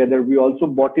cobbled together. We also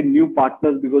brought in new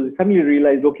partners because we suddenly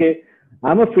realized, okay,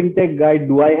 I'm a fintech guy.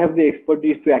 Do I have the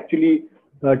expertise to actually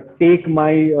take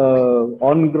my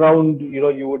on ground?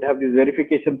 You would have this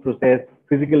verification process,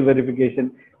 physical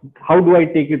verification. How do I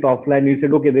take it offline? You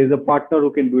said, okay, there's a partner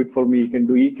who can do it for me. He can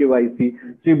do eKYC.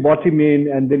 So you brought him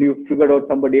in, and then you figured out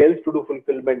somebody else to do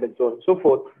fulfillment and so on and so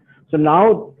forth. So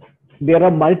now there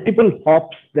are multiple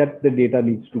hops that the data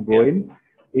needs to go in,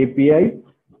 API,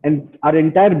 and our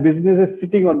entire business is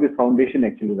sitting on this foundation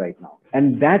actually right now.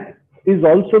 And that is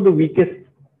also the weakest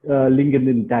link in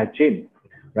the entire chain,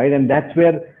 right? And that's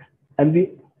where, and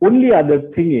the only other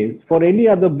thing is, for any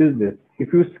other business,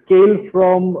 if you scale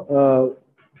from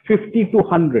 50 to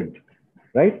 100,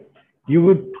 right, you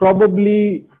would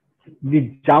probably,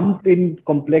 the jump in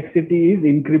complexity is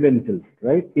incremental,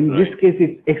 right? In this case,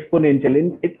 it's exponential,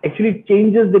 and it actually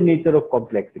changes the nature of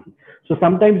complexity. So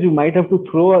sometimes you might have to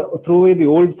throw away the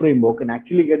old framework and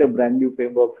actually get a brand new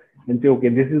framework and say, okay,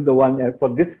 this is the one for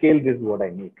this scale. This is what I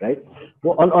need, right?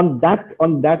 So on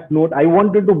that note, I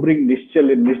wanted to bring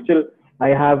Nischal in. Nischal, I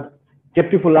have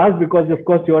kept you for last because, of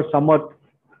course, you are somewhat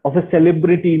of a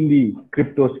celebrity in the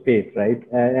crypto space, right?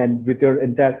 And with your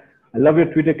entire, I love your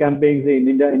Twitter campaigns in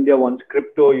India. India wants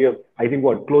crypto. You have, I think,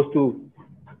 what, close to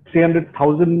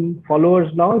 300,000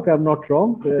 followers now, if I'm not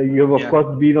wrong. You have, of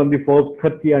course, been on the Forbes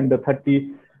 30 under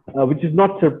 30, which is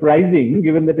not surprising,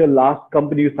 given that your last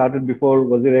company you started before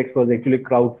WazirX was actually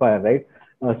Crowdfire, right?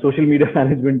 Social media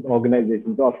management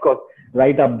organization. So, of course,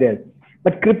 right up there.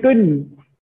 But crypto,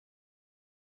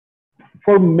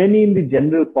 for many in the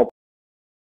general population,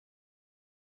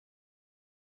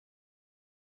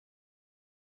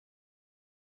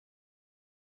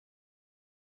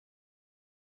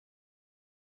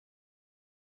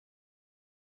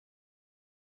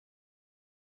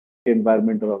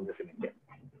 environment around this in India.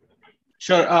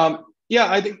 Sure.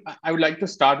 I think I would like to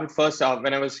start with first,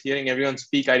 when I was hearing everyone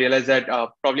speak, I realized that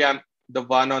probably I'm the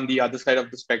one on the other side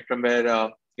of the spectrum where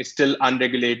it's still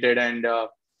unregulated and,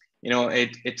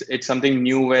 it's something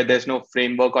new where there's no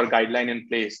framework or guideline in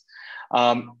place.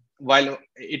 While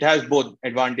it has both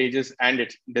advantages and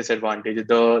its disadvantages.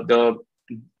 The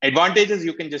advantages,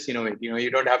 you can just innovate. You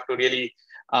don't have to really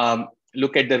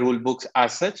look at the rule books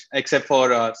as such, except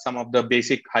for some of the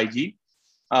basic hygiene.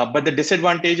 But the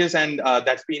disadvantages, and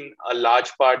that's been a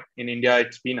large part in India,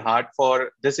 it's been hard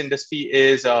for this industry,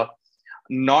 is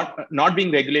not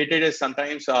being regulated is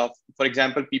sometimes, for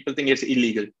example, people think it's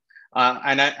illegal.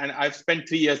 And I've spent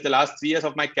the last 3 years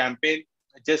of my campaign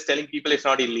just telling people it's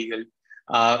not illegal.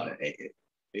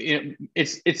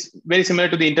 It's very similar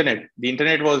to the internet. The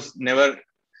internet was never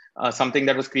something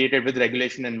that was created with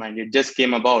regulation in mind. It just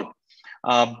came about.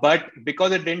 But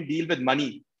because it didn't deal with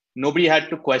money, nobody had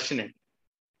to question it.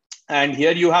 And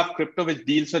here you have crypto, which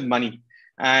deals with money.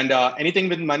 And anything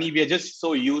with money, we are just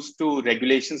so used to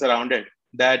regulations around it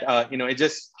that, it's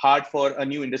just hard for a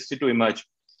new industry to emerge.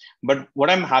 But what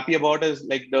I'm happy about is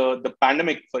like the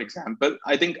pandemic, for example.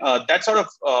 I think that sort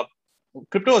of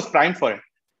crypto was primed for it.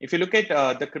 If you look at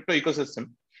the crypto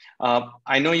ecosystem,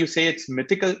 I know you say it's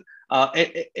mythical,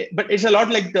 but it's a lot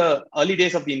like the early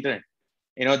days of the internet.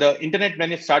 The internet,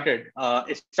 when it started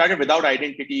without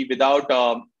identity, without,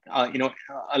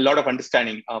 a lot of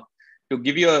understanding. To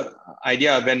give you an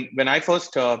idea, when I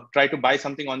first tried to buy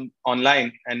something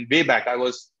online, and way back, I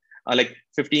was like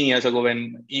 15 years ago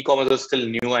when e-commerce was still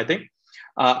new, I think.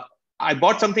 I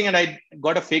bought something and I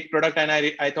got a fake product, and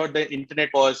I thought the internet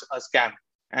was a scam.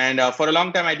 And for a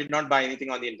long time, I did not buy anything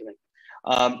on the internet.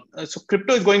 So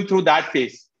crypto is going through that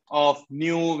phase of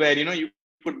new, where, you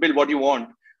could build what you want,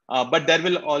 but there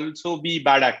will also be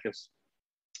bad actors.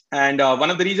 And one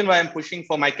of the reasons why I'm pushing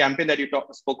for my campaign that you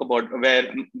spoke about,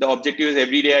 where the objective is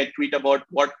every day I tweet about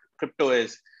what crypto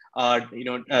is,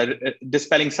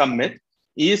 dispelling some myth,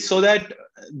 is so that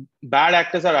bad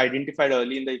actors are identified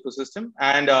early in the ecosystem,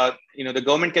 and the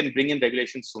government can bring in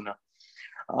regulations sooner.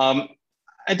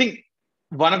 I think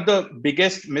one of the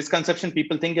biggest misconceptions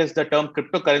people think is the term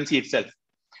cryptocurrency itself.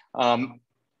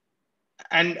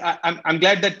 And I'm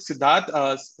glad that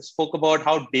Sidharth spoke about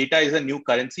how data is a new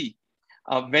currency.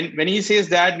 When he says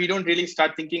that, we don't really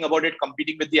start thinking about it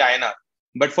competing with the INR.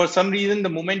 But for some reason, the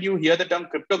moment you hear the term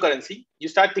cryptocurrency, you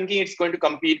start thinking it's going to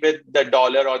compete with the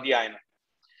dollar or the INR.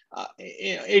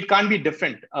 It can't be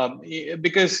different,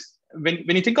 because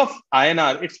when you think of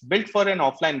INR, it's built for an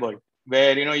offline world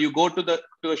where you go to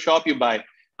a shop, you buy,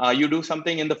 you do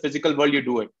something in the physical world, you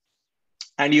do it,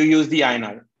 and you use the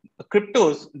INR.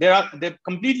 Cryptos, they're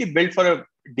completely built for a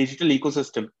digital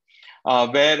ecosystem,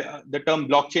 where the term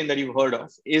blockchain that you've heard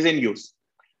of is in use.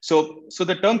 So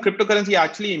the term cryptocurrency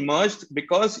actually emerged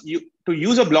because to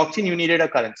use a blockchain, you needed a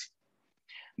currency.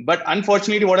 But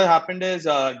unfortunately, what has happened is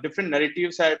different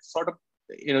narratives have sort of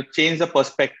changed the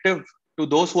perspective to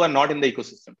those who are not in the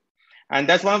ecosystem. And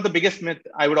that's one of the biggest myths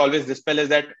I would always dispel, is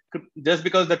that just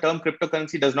because the term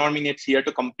cryptocurrency does not mean it's here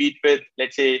to compete with,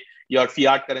 let's say, your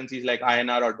fiat currencies like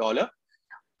INR or dollar.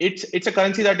 It's a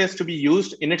currency that is to be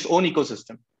used in its own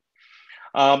ecosystem.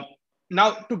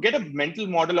 Now, to get a mental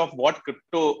model of what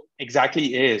crypto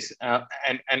exactly is,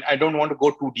 and I don't want to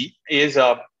go too deep, is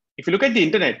if you look at the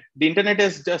internet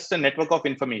is just a network of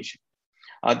information.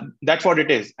 That's what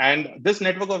it is. And this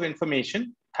network of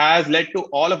information has led to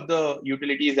all of the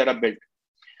utilities that are built.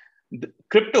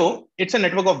 Crypto, it's a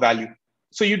network of value.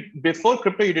 So before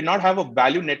crypto, you did not have a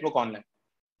value network online.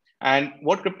 And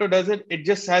what crypto does, it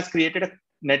just has created a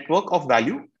network of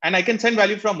value. And I can send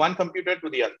value from one computer to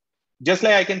the other. Just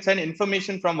like I can send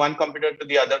information from one computer to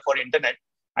the other for internet,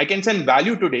 I can send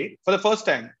value today for the first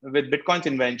time with Bitcoin's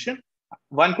invention.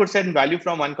 One could send value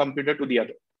from one computer to the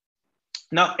other.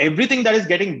 Now, everything that is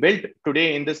getting built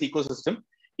today in this ecosystem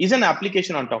is an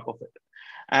application on top of it.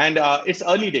 And it's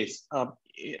early days.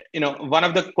 One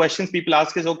of the questions people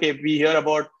ask is, okay, we hear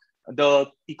about the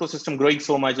ecosystem growing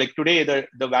so much. Like today,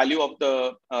 the value of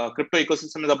the crypto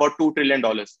ecosystem is about $2 trillion.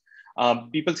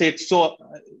 People say it's so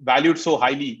valued so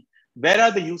highly. Where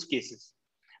are the use cases?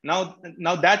 Now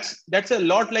that's a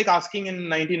lot like asking in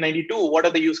 1992, what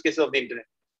are the use cases of the internet?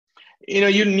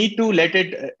 You need to let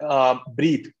it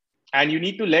breathe, and you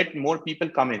need to let more people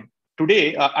come in.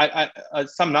 Today,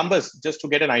 some numbers just to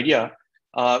get an idea.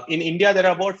 In India, there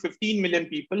are about 15 million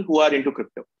people who are into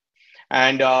crypto,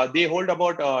 and they hold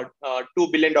about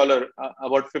 $2 billion,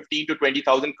 about 15 to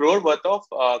 20,000 crore worth of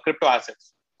crypto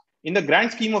assets. In the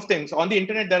grand scheme of things, on the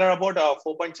internet, there are about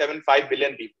 4.75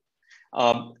 billion people.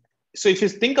 So if you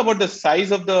think about the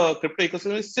size of the crypto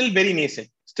ecosystem, it's still very nascent,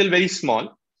 still very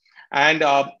small. And,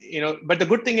 but the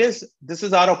good thing is this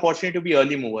is our opportunity to be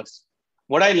early movers.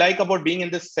 What I like about being in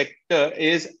this sector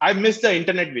is I missed the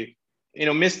internet wave,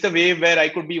 missed the wave where I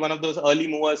could be one of those early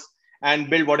movers and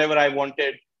build whatever I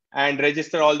wanted and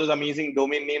register all those amazing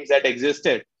domain names that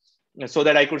existed so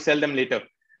that I could sell them later.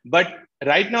 But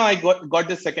right now I got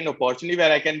this second opportunity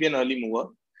where I can be an early mover.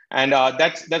 And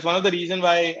that's one of the reasons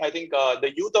why I think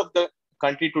the youth of the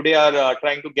country today are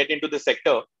trying to get into the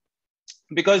sector.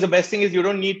 Because the best thing is you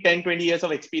don't need 10, 20 years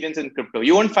of experience in crypto.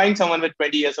 You won't find someone with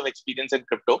 20 years of experience in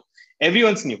crypto.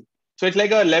 Everyone's new. So it's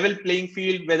like a level playing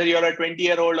field, whether you're a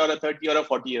 20-year-old or a 30 or a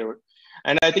 40-year-old.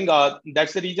 And I think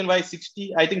that's the reason why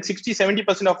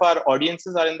 60-70% of our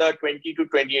audiences are in the 20 to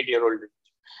 28-year-old range.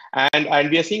 And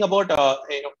we are seeing about,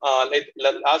 like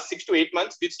last 6 to 8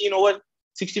 months, we've seen over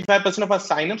 65% of our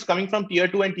signups coming from tier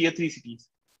 2 and tier 3 cities.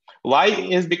 Why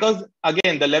is because,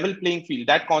 again, the level playing field,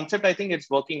 that concept, I think it's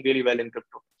working really well in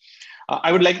crypto.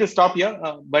 I would like to stop here,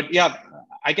 but yeah,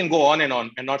 I can go on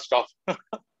and not stop.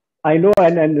 I know,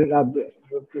 and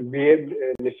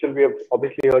Nischal, we have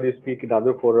obviously heard you speak in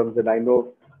other forums, and I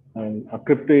know a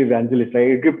crypto evangelist,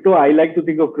 right? Crypto, I like to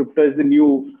think of crypto as the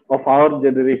new, of our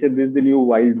generation, this is the new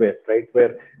Wild West, right?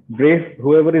 Where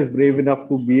whoever is brave enough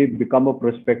to become a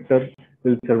prospector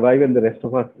will survive, and the rest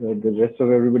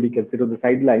of everybody can sit on the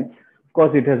sidelines. Of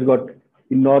course, it has got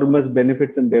enormous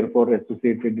benefits and therefore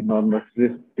associated enormous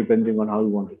risk, depending on how you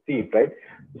want to see it, right?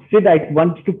 Sid, I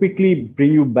want to quickly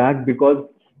bring you back, because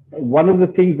one of the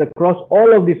things across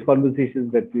all of these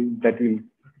conversations that we'll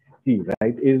see,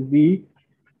 right, is the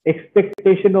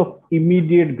expectation of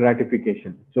immediate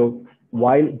gratification. So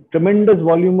while tremendous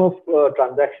volume of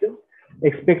transactions,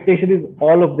 expectation is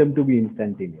all of them to be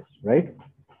instantaneous, right?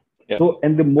 Yeah. So,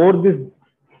 and the more this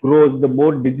grows, the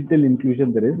more digital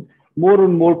inclusion there is, more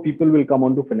and more people will come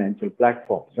onto financial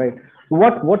platforms, right? So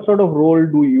what sort of role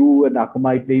do you and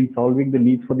Akamai play in solving the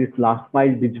needs for this last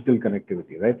mile digital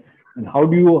connectivity, right? And how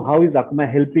is Akamai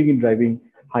helping in driving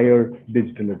higher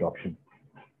digital adoption?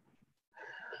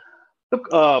 Look,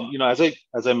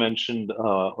 as I mentioned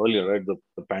earlier, right,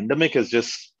 the pandemic has just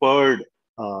spurred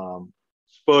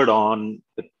on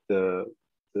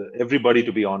everybody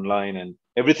to be online, and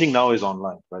everything now is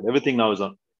online, right? Everything now is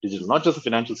on digital, not just the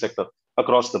financial sector,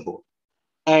 across the board.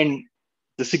 And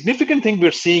the significant thing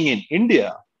we're seeing in India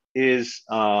is,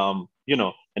 and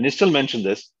Nischal mentioned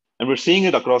this, and we're seeing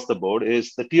it across the board,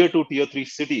 is the tier 2, tier 3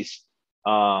 cities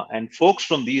and folks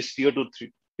from these tier 2,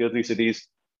 tier 3 cities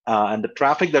and the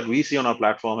traffic that we see on our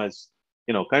platform has,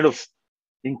 kind of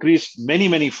increased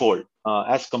many fold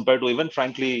as compared to even,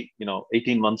 frankly,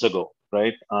 18 months ago,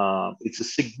 right? It's a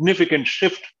significant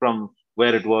shift from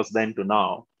where it was then to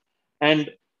now. And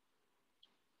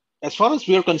as far as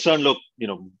we're concerned, look,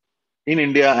 in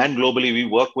India and globally, we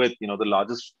work with, the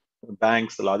largest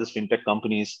banks, the largest fintech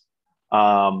companies.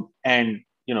 And,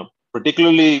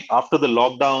 particularly after the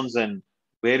lockdowns and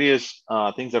various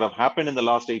things that have happened in the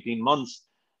last 18 months,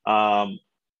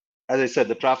 as I said,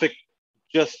 the traffic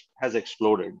just has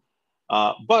exploded.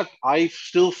 But I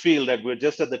still feel that we're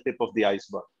just at the tip of the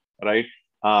iceberg, right?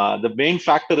 The main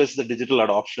factor is the digital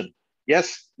adoption.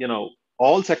 Yes,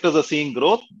 all sectors are seeing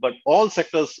growth, but all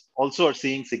sectors also are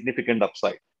seeing significant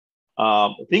upside.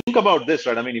 Think about this,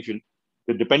 right? I mean,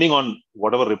 depending on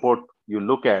whatever report you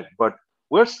look at, but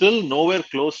we're still nowhere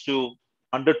close to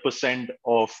 100%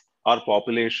 of our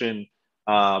population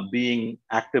being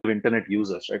active internet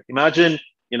users, right? Imagine,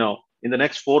 in the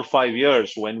next 4 or 5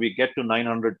 years, when we get to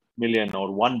 900 million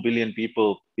or 1 billion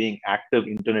people being active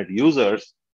internet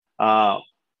users,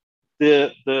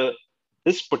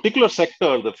 this particular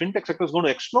sector, the fintech sector, is going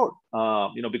to explode,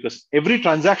 because every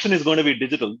transaction is going to be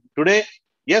digital. Today,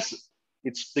 yes,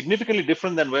 it's significantly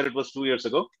different than where it was 2 years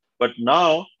ago. But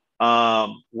now,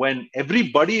 when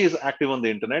everybody is active on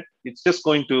the internet, it's just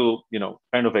going to,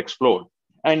 kind of explode.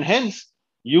 And hence,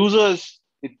 users,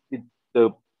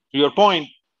 to your point,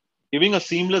 giving a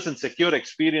seamless and secure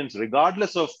experience,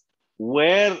 regardless of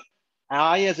where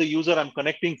I, as a user, I'm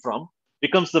connecting from,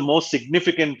 becomes the most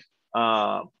significant,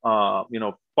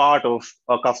 part of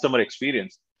a customer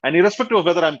experience. And irrespective of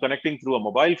whether I'm connecting through a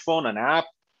mobile phone, an app,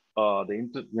 a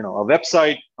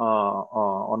website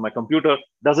on my computer,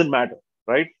 doesn't matter,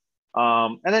 right?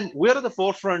 And then we're at the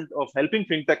forefront of helping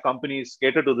fintech companies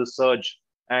cater to this surge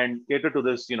and cater to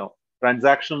this,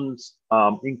 transactions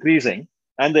increasing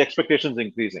and the expectations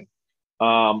increasing.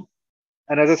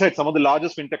 And as I said, some of the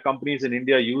largest fintech companies in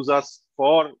India use us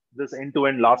for this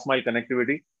end-to-end last mile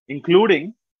connectivity,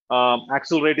 including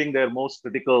accelerating their most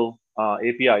critical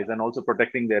APIs and also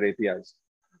protecting their APIs.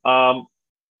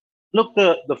 Look,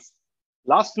 the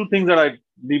last two things that I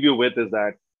leave you with is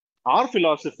that our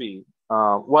philosophy,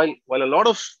 while a lot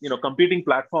of competing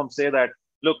platforms say that,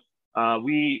 look,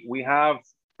 we have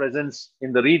presence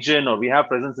in the region or we have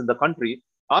presence in the country,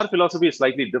 our philosophy is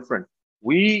slightly different.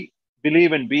 We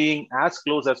believe in being as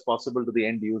close as possible to the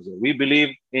end user. We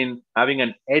believe in having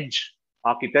an edge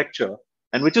architecture,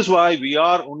 and which is why we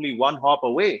are only one hop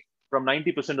away from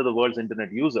 90% of the world's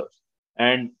internet users.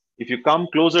 And if you come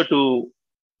closer to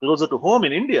home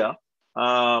in India,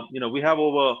 we have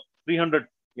over 300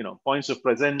 points of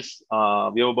presence.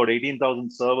 We have about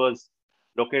 18,000 servers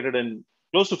located in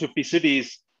close to 50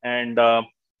 cities. And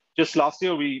just last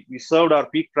year, we served our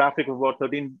peak traffic of about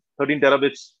 13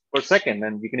 terabits per second.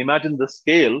 And you can imagine the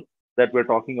scale that we're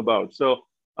talking about. So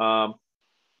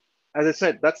as I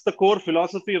said, that's the core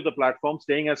philosophy of the platform,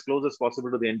 staying as close as possible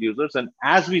to the end users. And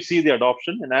as we see the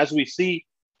adoption and as we see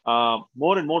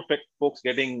more and more folks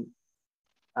getting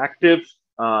active,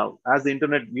 as the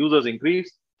internet users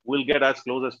increase, we'll get as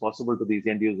close as possible to these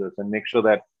end users and make sure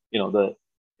that, the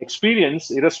experience,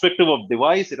 irrespective of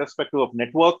device, irrespective of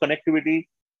network connectivity,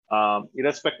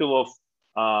 irrespective of,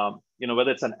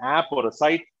 whether it's an app or a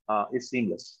site, is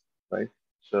seamless, right?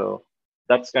 So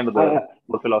that's kind of the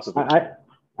philosophy.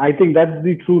 I think that's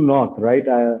the true north, right?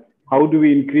 How do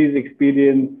we increase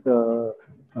experience,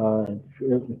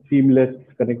 seamless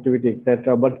connectivity,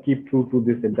 etc., but keep true to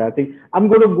this entire thing? I'm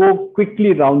going to go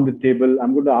quickly around the table.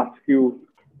 I'm going to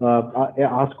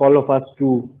ask all of us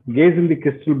to gaze in the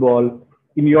crystal ball.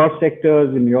 In your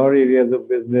sectors, in your areas of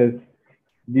business,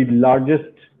 the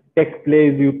largest tech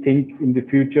plays you think in the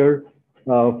future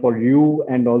for you,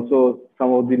 and also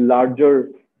some of the larger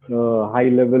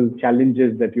high-level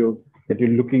challenges that you're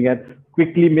looking at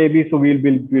quickly, maybe. So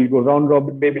we'll go round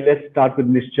robin. Maybe let's start with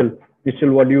Nischal.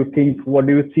 Nischal, what do you think? What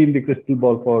do you see in the crystal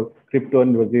ball for crypto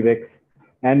and WazirX?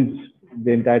 And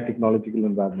the entire technological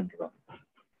environment around?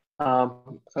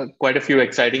 Quite a few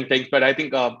exciting things, but I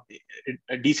think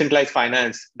decentralized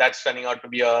finance, that's turning out to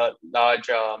be a large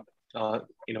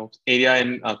area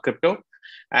in crypto,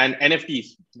 and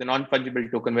NFTs, the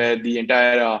non-fungible token, where the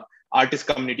entire artist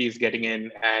community is getting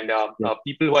in, and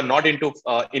people who are not into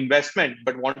investment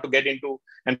but want to get into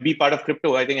and be part of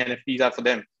crypto. I think NFTs are for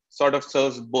them. Sort of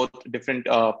serves both different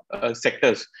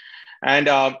sectors, and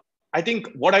I think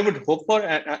what I would hope for,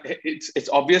 it's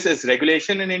obvious, is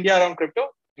regulation in India around crypto,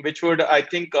 which would, I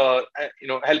think,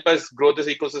 help us grow this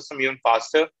ecosystem even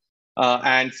faster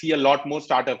and see a lot more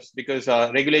startups, because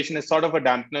regulation is sort of a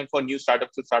dampener for new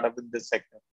startups to start up in this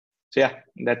sector. So yeah,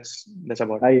 that's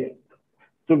about it.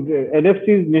 So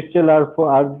NFTs, Nischal,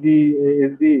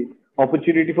 is the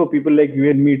opportunity for people like you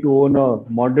and me to own a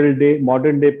modern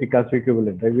day Picasso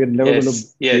equivalent. Right? We're never going to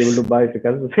be able to buy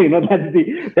Picasso. So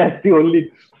that's the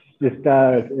only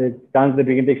chance that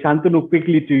we can take. Shantanu,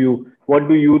 quickly to you. What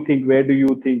do you think? Where do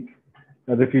you think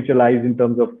the future lies in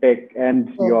terms of tech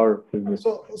and your business?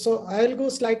 So I'll go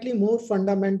slightly more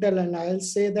fundamental, and I'll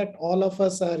say that all of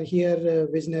us are here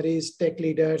visionaries, tech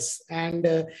leaders,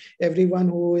 and everyone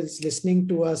who is listening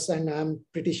to us, and I'm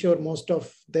pretty sure most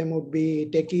of them would be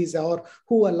techies or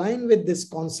who align with these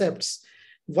concepts.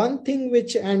 One thing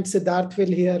which, and Sidharth will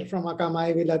hear from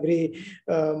Akamai, will agree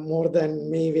more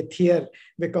than me with here,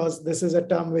 because this is a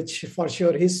term which for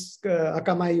sure his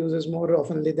Akamai uses more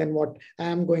oftenly than what I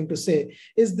am going to say,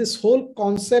 is this whole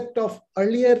concept of,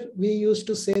 earlier we used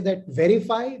to say that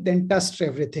verify, then trust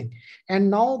everything. And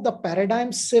now the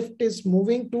paradigm shift is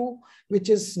moving to, which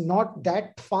is not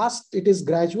that fast, it is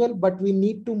gradual, but we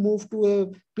need to move to a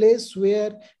place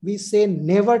where we say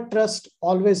never trust,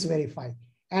 always verify.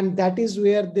 And that is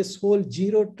where this whole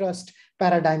zero trust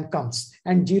paradigm comes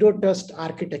and zero trust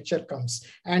architecture comes.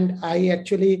 And I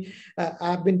actually,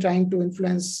 I've been trying to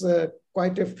influence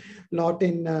quite a lot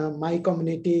in my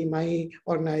community, my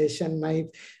organization, my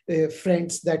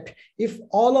friends, that if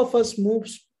all of us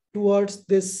moves towards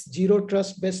this zero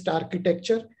trust based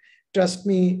architecture, trust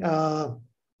me,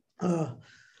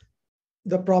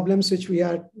 the problems which we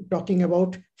are talking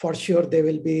about, for sure, they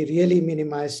will be really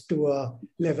minimized to a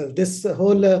level. This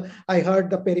whole, I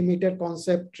heard the perimeter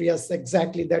concept. Yes,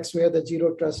 exactly. That's where the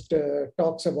zero trust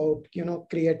talks about,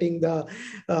 creating the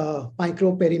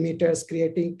micro perimeters,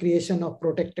 creation of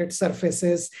protected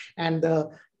surfaces, and the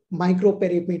micro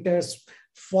perimeters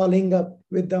falling up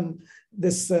with them,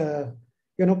 this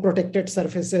protected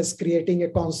surfaces, creating a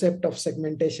concept of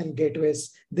segmentation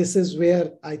gateways. This is where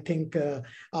I think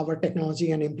our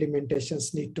technology and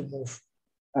implementations need to move.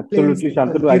 Absolutely,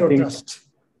 Shantanu. I think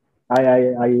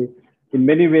I in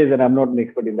many ways, and I'm not an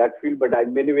expert in that field, but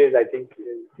in many ways, I think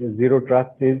zero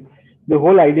trust is, the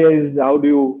whole idea is how do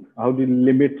you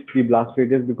limit the blast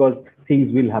radius, because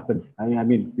things will happen. I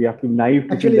mean, we have to be naive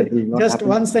to think that will not just happen.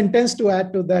 One sentence to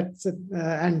add to that,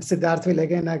 and Sidharth will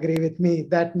again agree with me,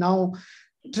 that now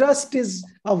trust is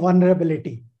a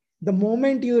vulnerability. The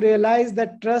moment you realize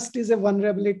that trust is a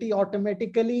vulnerability,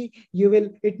 automatically you will,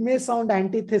 it may sound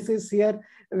antithesis here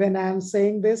when I'm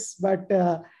saying this, but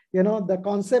the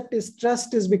concept is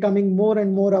trust is becoming more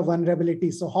and more a vulnerability.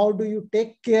 So how do you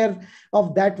take care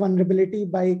of that vulnerability?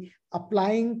 By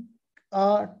applying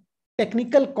a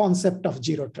technical concept of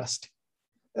zero trust.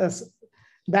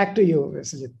 Back to you,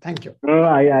 Biswajit. Thank you.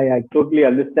 I totally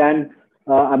understand.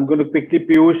 I'm going to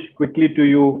Piyush, quickly to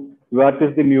you. What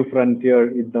is the new frontier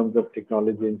in terms of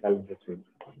technology and talent?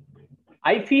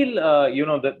 I feel,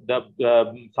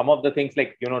 some of the things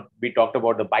like, we talked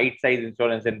about the bite-size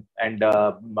insurance and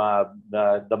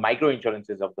the micro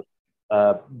insurances of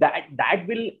that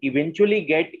will eventually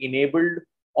get enabled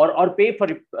or pay for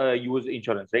use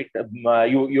insurance, right?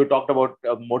 You talked about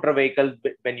motor vehicles.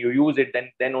 When you use it,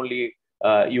 then only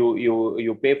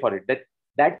you pay for it.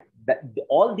 That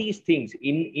all these things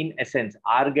in essence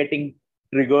are getting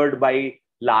triggered by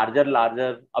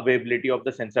larger availability of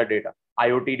the sensor data,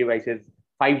 IoT devices.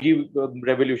 5G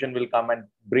revolution will come and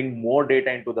bring more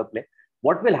data into the play.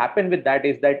 What will happen with that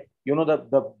is that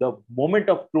the moment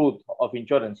of truth of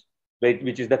insurance,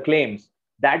 which is the claims,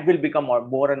 that will become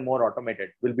more and more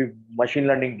automated, will be machine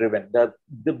learning driven.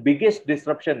 The biggest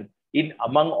disruption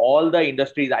among all the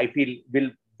industries, I feel,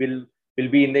 will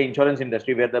be in the insurance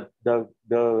industry, where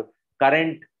the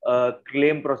current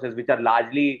claim process, which are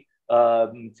largely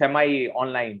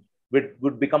semi-online,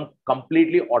 would become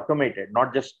completely automated,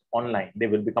 not just online. They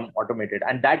will become automated,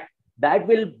 and that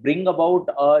will bring about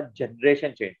a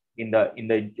generation change in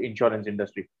the insurance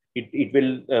industry. It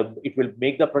will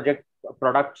make the project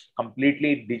products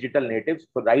completely digital natives,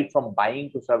 so right from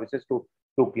buying to services to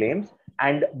claims,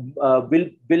 and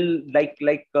will like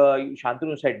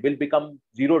Shantanu said, will become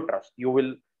zero trust. You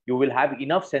will have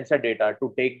enough sensor data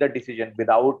to take the decision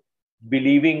without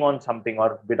believing on something,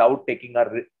 or without taking a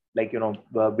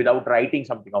without writing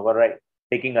something, or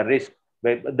taking a risk.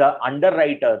 Where the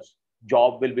underwriter's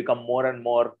job will become more and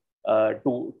more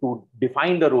to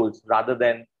define the rules, rather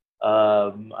than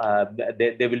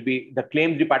there will be, the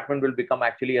claims department will become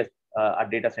actually a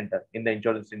data center in the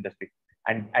insurance industry,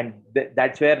 and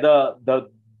that's where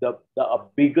a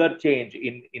bigger change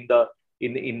in the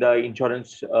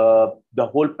insurance, the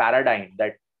whole paradigm,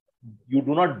 that you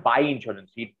do not buy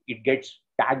insurance, it gets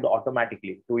tagged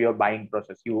automatically to your buying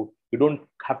process. You don't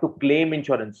have to claim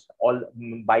insurance all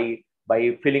by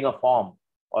filling a form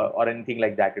or anything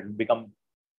like that. It will become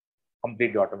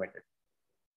completely automated.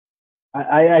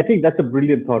 I think that's a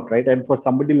brilliant thought, right? And for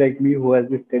somebody like me who has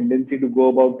this tendency to go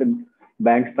about and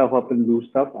bang stuff up and do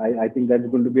stuff, I think that's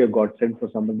going to be a godsend for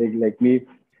somebody like me.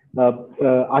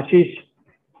 Ashish,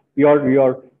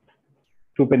 your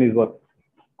 2 pennies worth.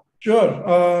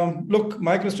 Sure. Look,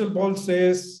 my crystal ball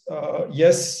says,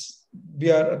 yes,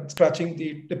 we are scratching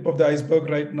the tip of the iceberg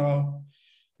right now.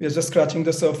 We are just scratching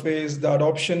the surface. The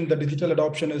adoption, the digital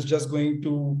adoption is just going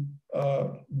to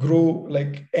grow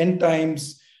like N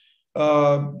times.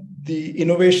 The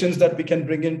innovations that we can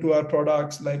bring into our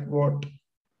products, like what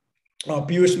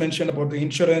Piyush mentioned about the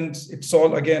insurance, it's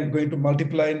all again going to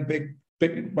multiply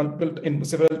in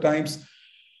several times.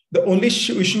 The only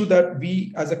issue that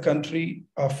we as a country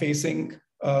are facing,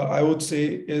 I would say,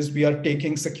 is we are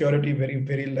taking security very,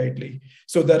 very lightly.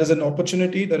 So there is an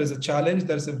opportunity, there is a challenge,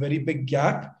 there is a very big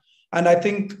gap. And I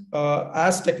think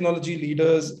as technology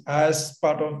leaders, as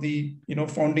part of the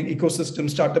founding ecosystem,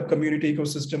 startup community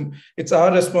ecosystem, it's our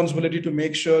responsibility to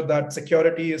make sure that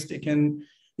security is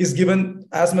given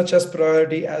as much as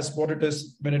priority as what it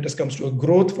is when it comes to a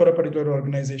growth for a particular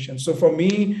organization. So for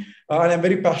me, and I'm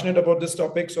very passionate about this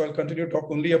topic, so I'll continue to talk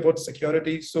only about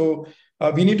security. So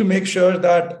we need to make sure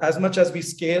that as much as we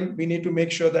scale, we need to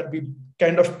make sure that we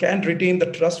kind of can retain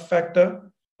the trust factor,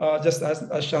 just as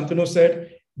Shantanu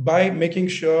said, by making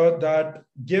sure that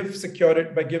giving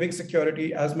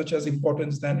security as much as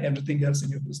importance than everything else in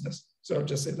your business. So I'll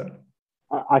just say that.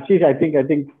 Ashish, I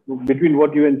think between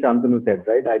what you and Shantanu said,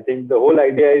 right? I think the whole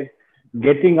idea is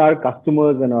getting our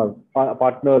customers and our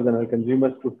partners and our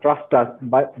consumers to trust us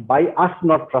by us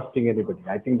not trusting anybody.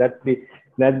 I think that's the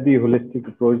holistic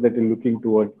approach that you're looking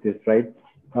towards this, right?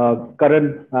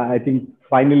 Karan, I think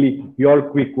finally your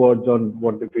quick words on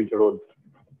what the future holds.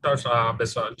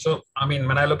 Biswajit. So, I mean,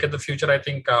 when I look at the future, I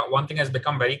think one thing has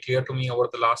become very clear to me over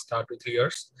the last 2-3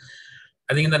 years.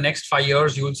 I think in the next 5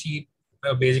 years, you will see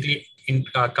basically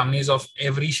companies of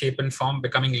every shape and form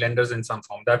becoming lenders in some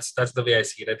form. That's the way I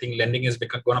see it. I think lending is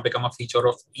going to become a feature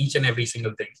of each and every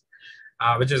single thing,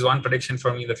 which is one prediction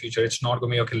for me in the future. It's not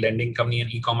going to be a lending company, an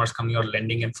e-commerce company, or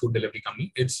lending and food delivery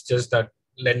company. It's just that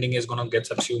lending is going to get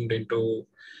subsumed into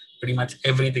pretty much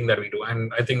everything that we do.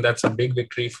 And I think that's a big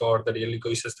victory for the digital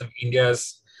ecosystem.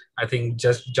 India's, I think,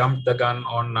 just jumped the gun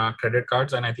on credit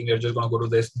cards. And I think they're just going to go to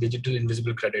this digital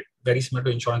invisible credit, very similar to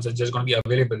insurance. It's just going to be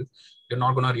available. You're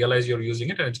not going to realize you're using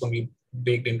it, and it's going to be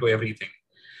baked into everything.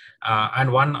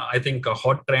 And one, I think, a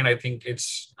hot trend, I think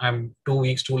I'm 2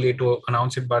 weeks too late to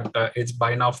announce it, but it's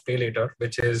buy now, pay later,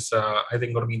 which is, I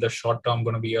think, going to be in the short term,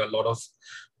 going to be a lot of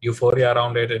euphoria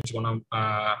around it. It's going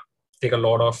to take a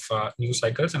lot of news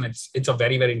cycles, and it's a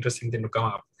very, very interesting thing to come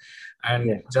up.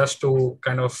 And just to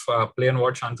kind of play on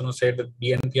what Shantanu said, the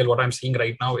BNPL, what I'm seeing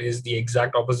right now is the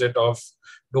exact opposite of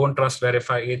don't trust,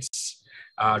 verify. It's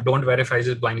don't verify,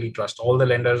 just blindly trust. All the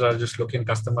lenders are just looking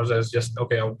customers as just,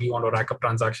 okay, we want to rack up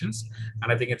transactions.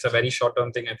 And I think it's a very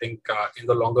short-term thing. I think in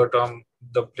the longer term,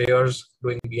 the players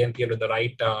doing BNPL with the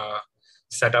right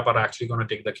setup are actually going to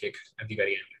take the cake at the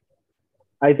very end.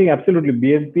 I think absolutely.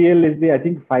 BSPL is the, I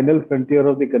think, final frontier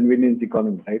of the convenience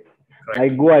economy, right? I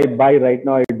go, I buy right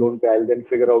now, I don't buy. I'll then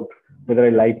figure out whether I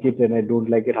like it and I don't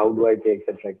like it. How do I pay,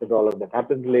 etc. All of that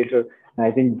happens later. And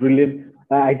I think brilliant.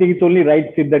 I think it's only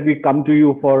right, Sid, that we come to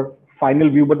you for final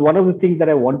view. But one of the things that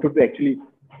I wanted to actually,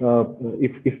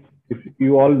 if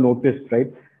you all noticed,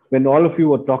 right, when all of you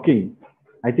were talking,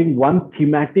 I think one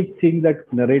thematic thing,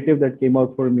 that narrative that came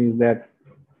out for me is that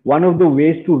one of the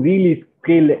ways to really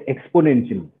scale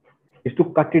exponentially is to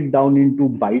cut it down into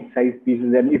bite-sized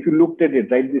pieces. And if you looked at it,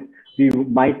 right, the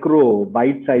micro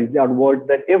bite-sized are words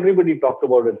that everybody talked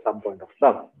about at some point of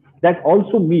stuff. That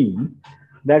also means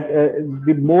that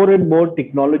the more and more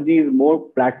technologies, more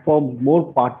platforms,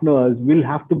 more partners will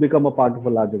have to become a part of a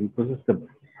larger ecosystem.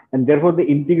 And therefore, the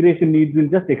integration needs will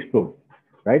just explode,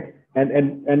 right?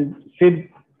 And Sid,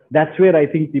 that's where I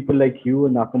think people like you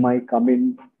and Akamai come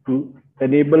in to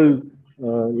enable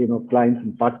clients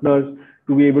and partners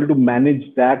to be able to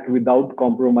manage that without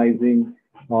compromising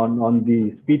on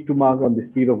the speed to market, on the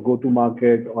speed of go to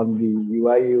market, on the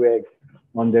UI UX,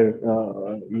 on their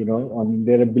on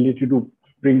their ability to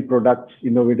bring products,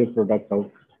 innovative products out.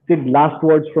 Sid, last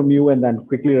words from you, and then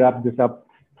quickly wrap this up.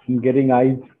 I'm getting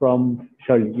eyes from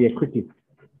Shirley. Yeah, quickly.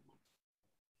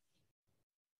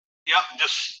 Yeah,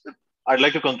 just I'd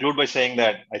like to conclude by saying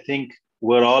that I think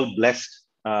we're all blessed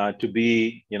to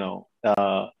be,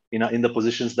 in the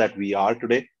positions that we are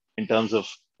today in terms of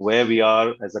where we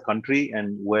are as a country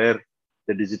and where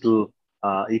the digital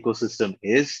ecosystem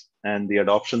is and the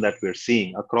adoption that we're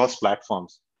seeing across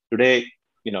platforms today.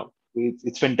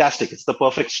 It's fantastic. It's the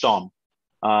perfect storm.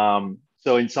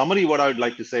 So in summary, what I would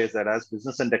like to say is that as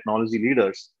business and technology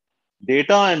leaders,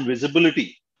 data and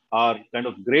visibility are kind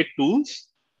of great tools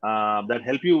that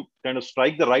help you kind of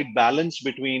strike the right balance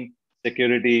between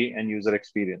security and user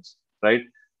experience, right?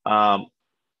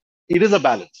 It is a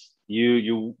balance.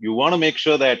 You want to make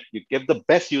sure that you get the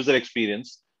best user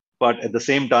experience, but at the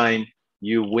same time,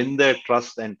 you win their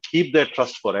trust and keep their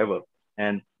trust forever.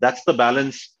 And that's the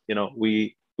balance,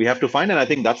 we have to find. And I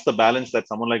think that's the balance that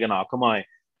someone like an Akamai,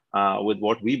 with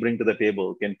what we bring to the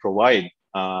table, can provide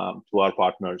to our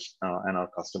partners and our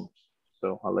customers.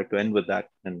 So I'd like to end with that.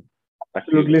 And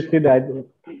absolutely, Sid.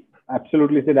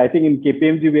 Absolutely, Sid. I think in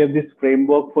KPMG, we have this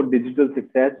framework for digital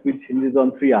success, which hinges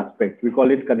on three aspects. We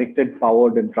call it connected,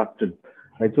 powered, and trusted.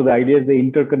 Right. So the idea is the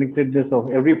interconnectedness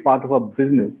of every part of our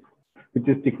business, which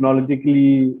is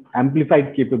technologically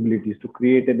amplified capabilities to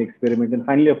create and experiment. And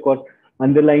finally, of course,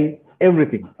 underlying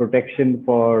everything, protection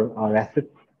for our assets,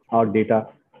 our data,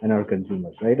 and our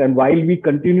consumers, right? And while we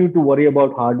continue to worry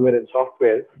about hardware and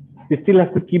software, we still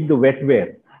have to keep the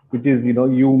wetware, which is,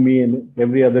 you, me, and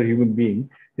every other human being.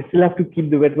 We still have to keep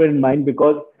the wetware in mind,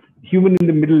 because human in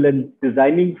the middle and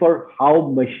designing for how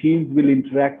machines will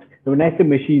interact. When I say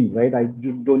machines, right, I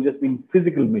don't just mean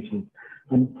physical machines.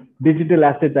 And digital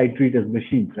assets I treat as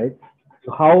machines, right?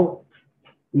 So how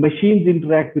machines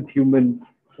interact with humans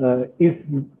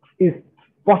is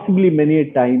possibly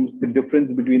many times the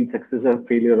difference between success or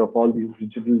failure of all these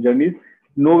digital journeys.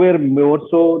 Nowhere more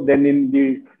so than in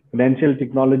the financial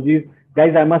technologies.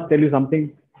 Guys, I must tell you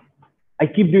something. I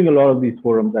keep doing a lot of these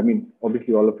forums. I mean,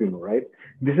 obviously all of you know, right?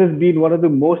 This has been one of the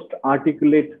most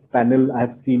articulate panel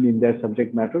I've seen in their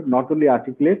subject matter. Not only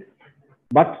articulate,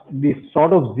 but the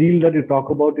sort of zeal that you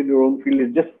talk about in your own field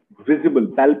is just visible,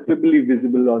 palpably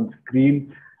visible on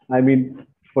screen. I mean,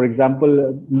 for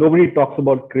example, nobody talks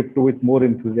about crypto with more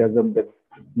enthusiasm than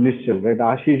Nischal, right?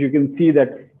 Ashish, you can see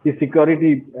that his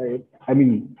security,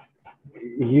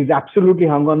 he's absolutely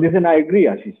hung on this, and I agree,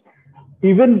 Ashish.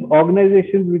 Even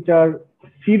organizations which are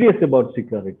serious about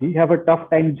security have a tough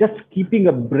time just keeping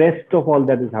abreast of all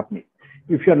that is happening.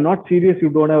 If you're not serious, you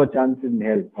don't have a chance in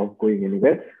hell of going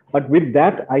anywhere. But with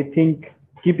that, I think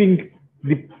keeping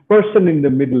the person in the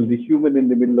middle, the human in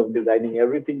the middle of designing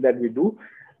everything that we do,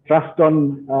 trust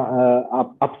on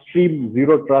upstream,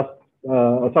 zero trust,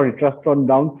 trust on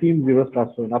downstream, zero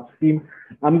trust on upstream.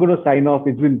 I'm going to sign off.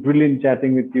 It's been brilliant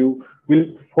chatting with you. We'll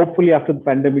hopefully after the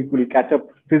pandemic, we'll catch up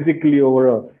physically over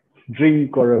a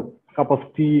drink or a cup of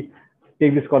tea,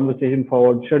 take this conversation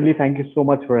forward. Shirley, thank you so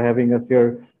much for having us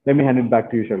here. Let me hand it back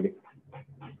to you, Shirley.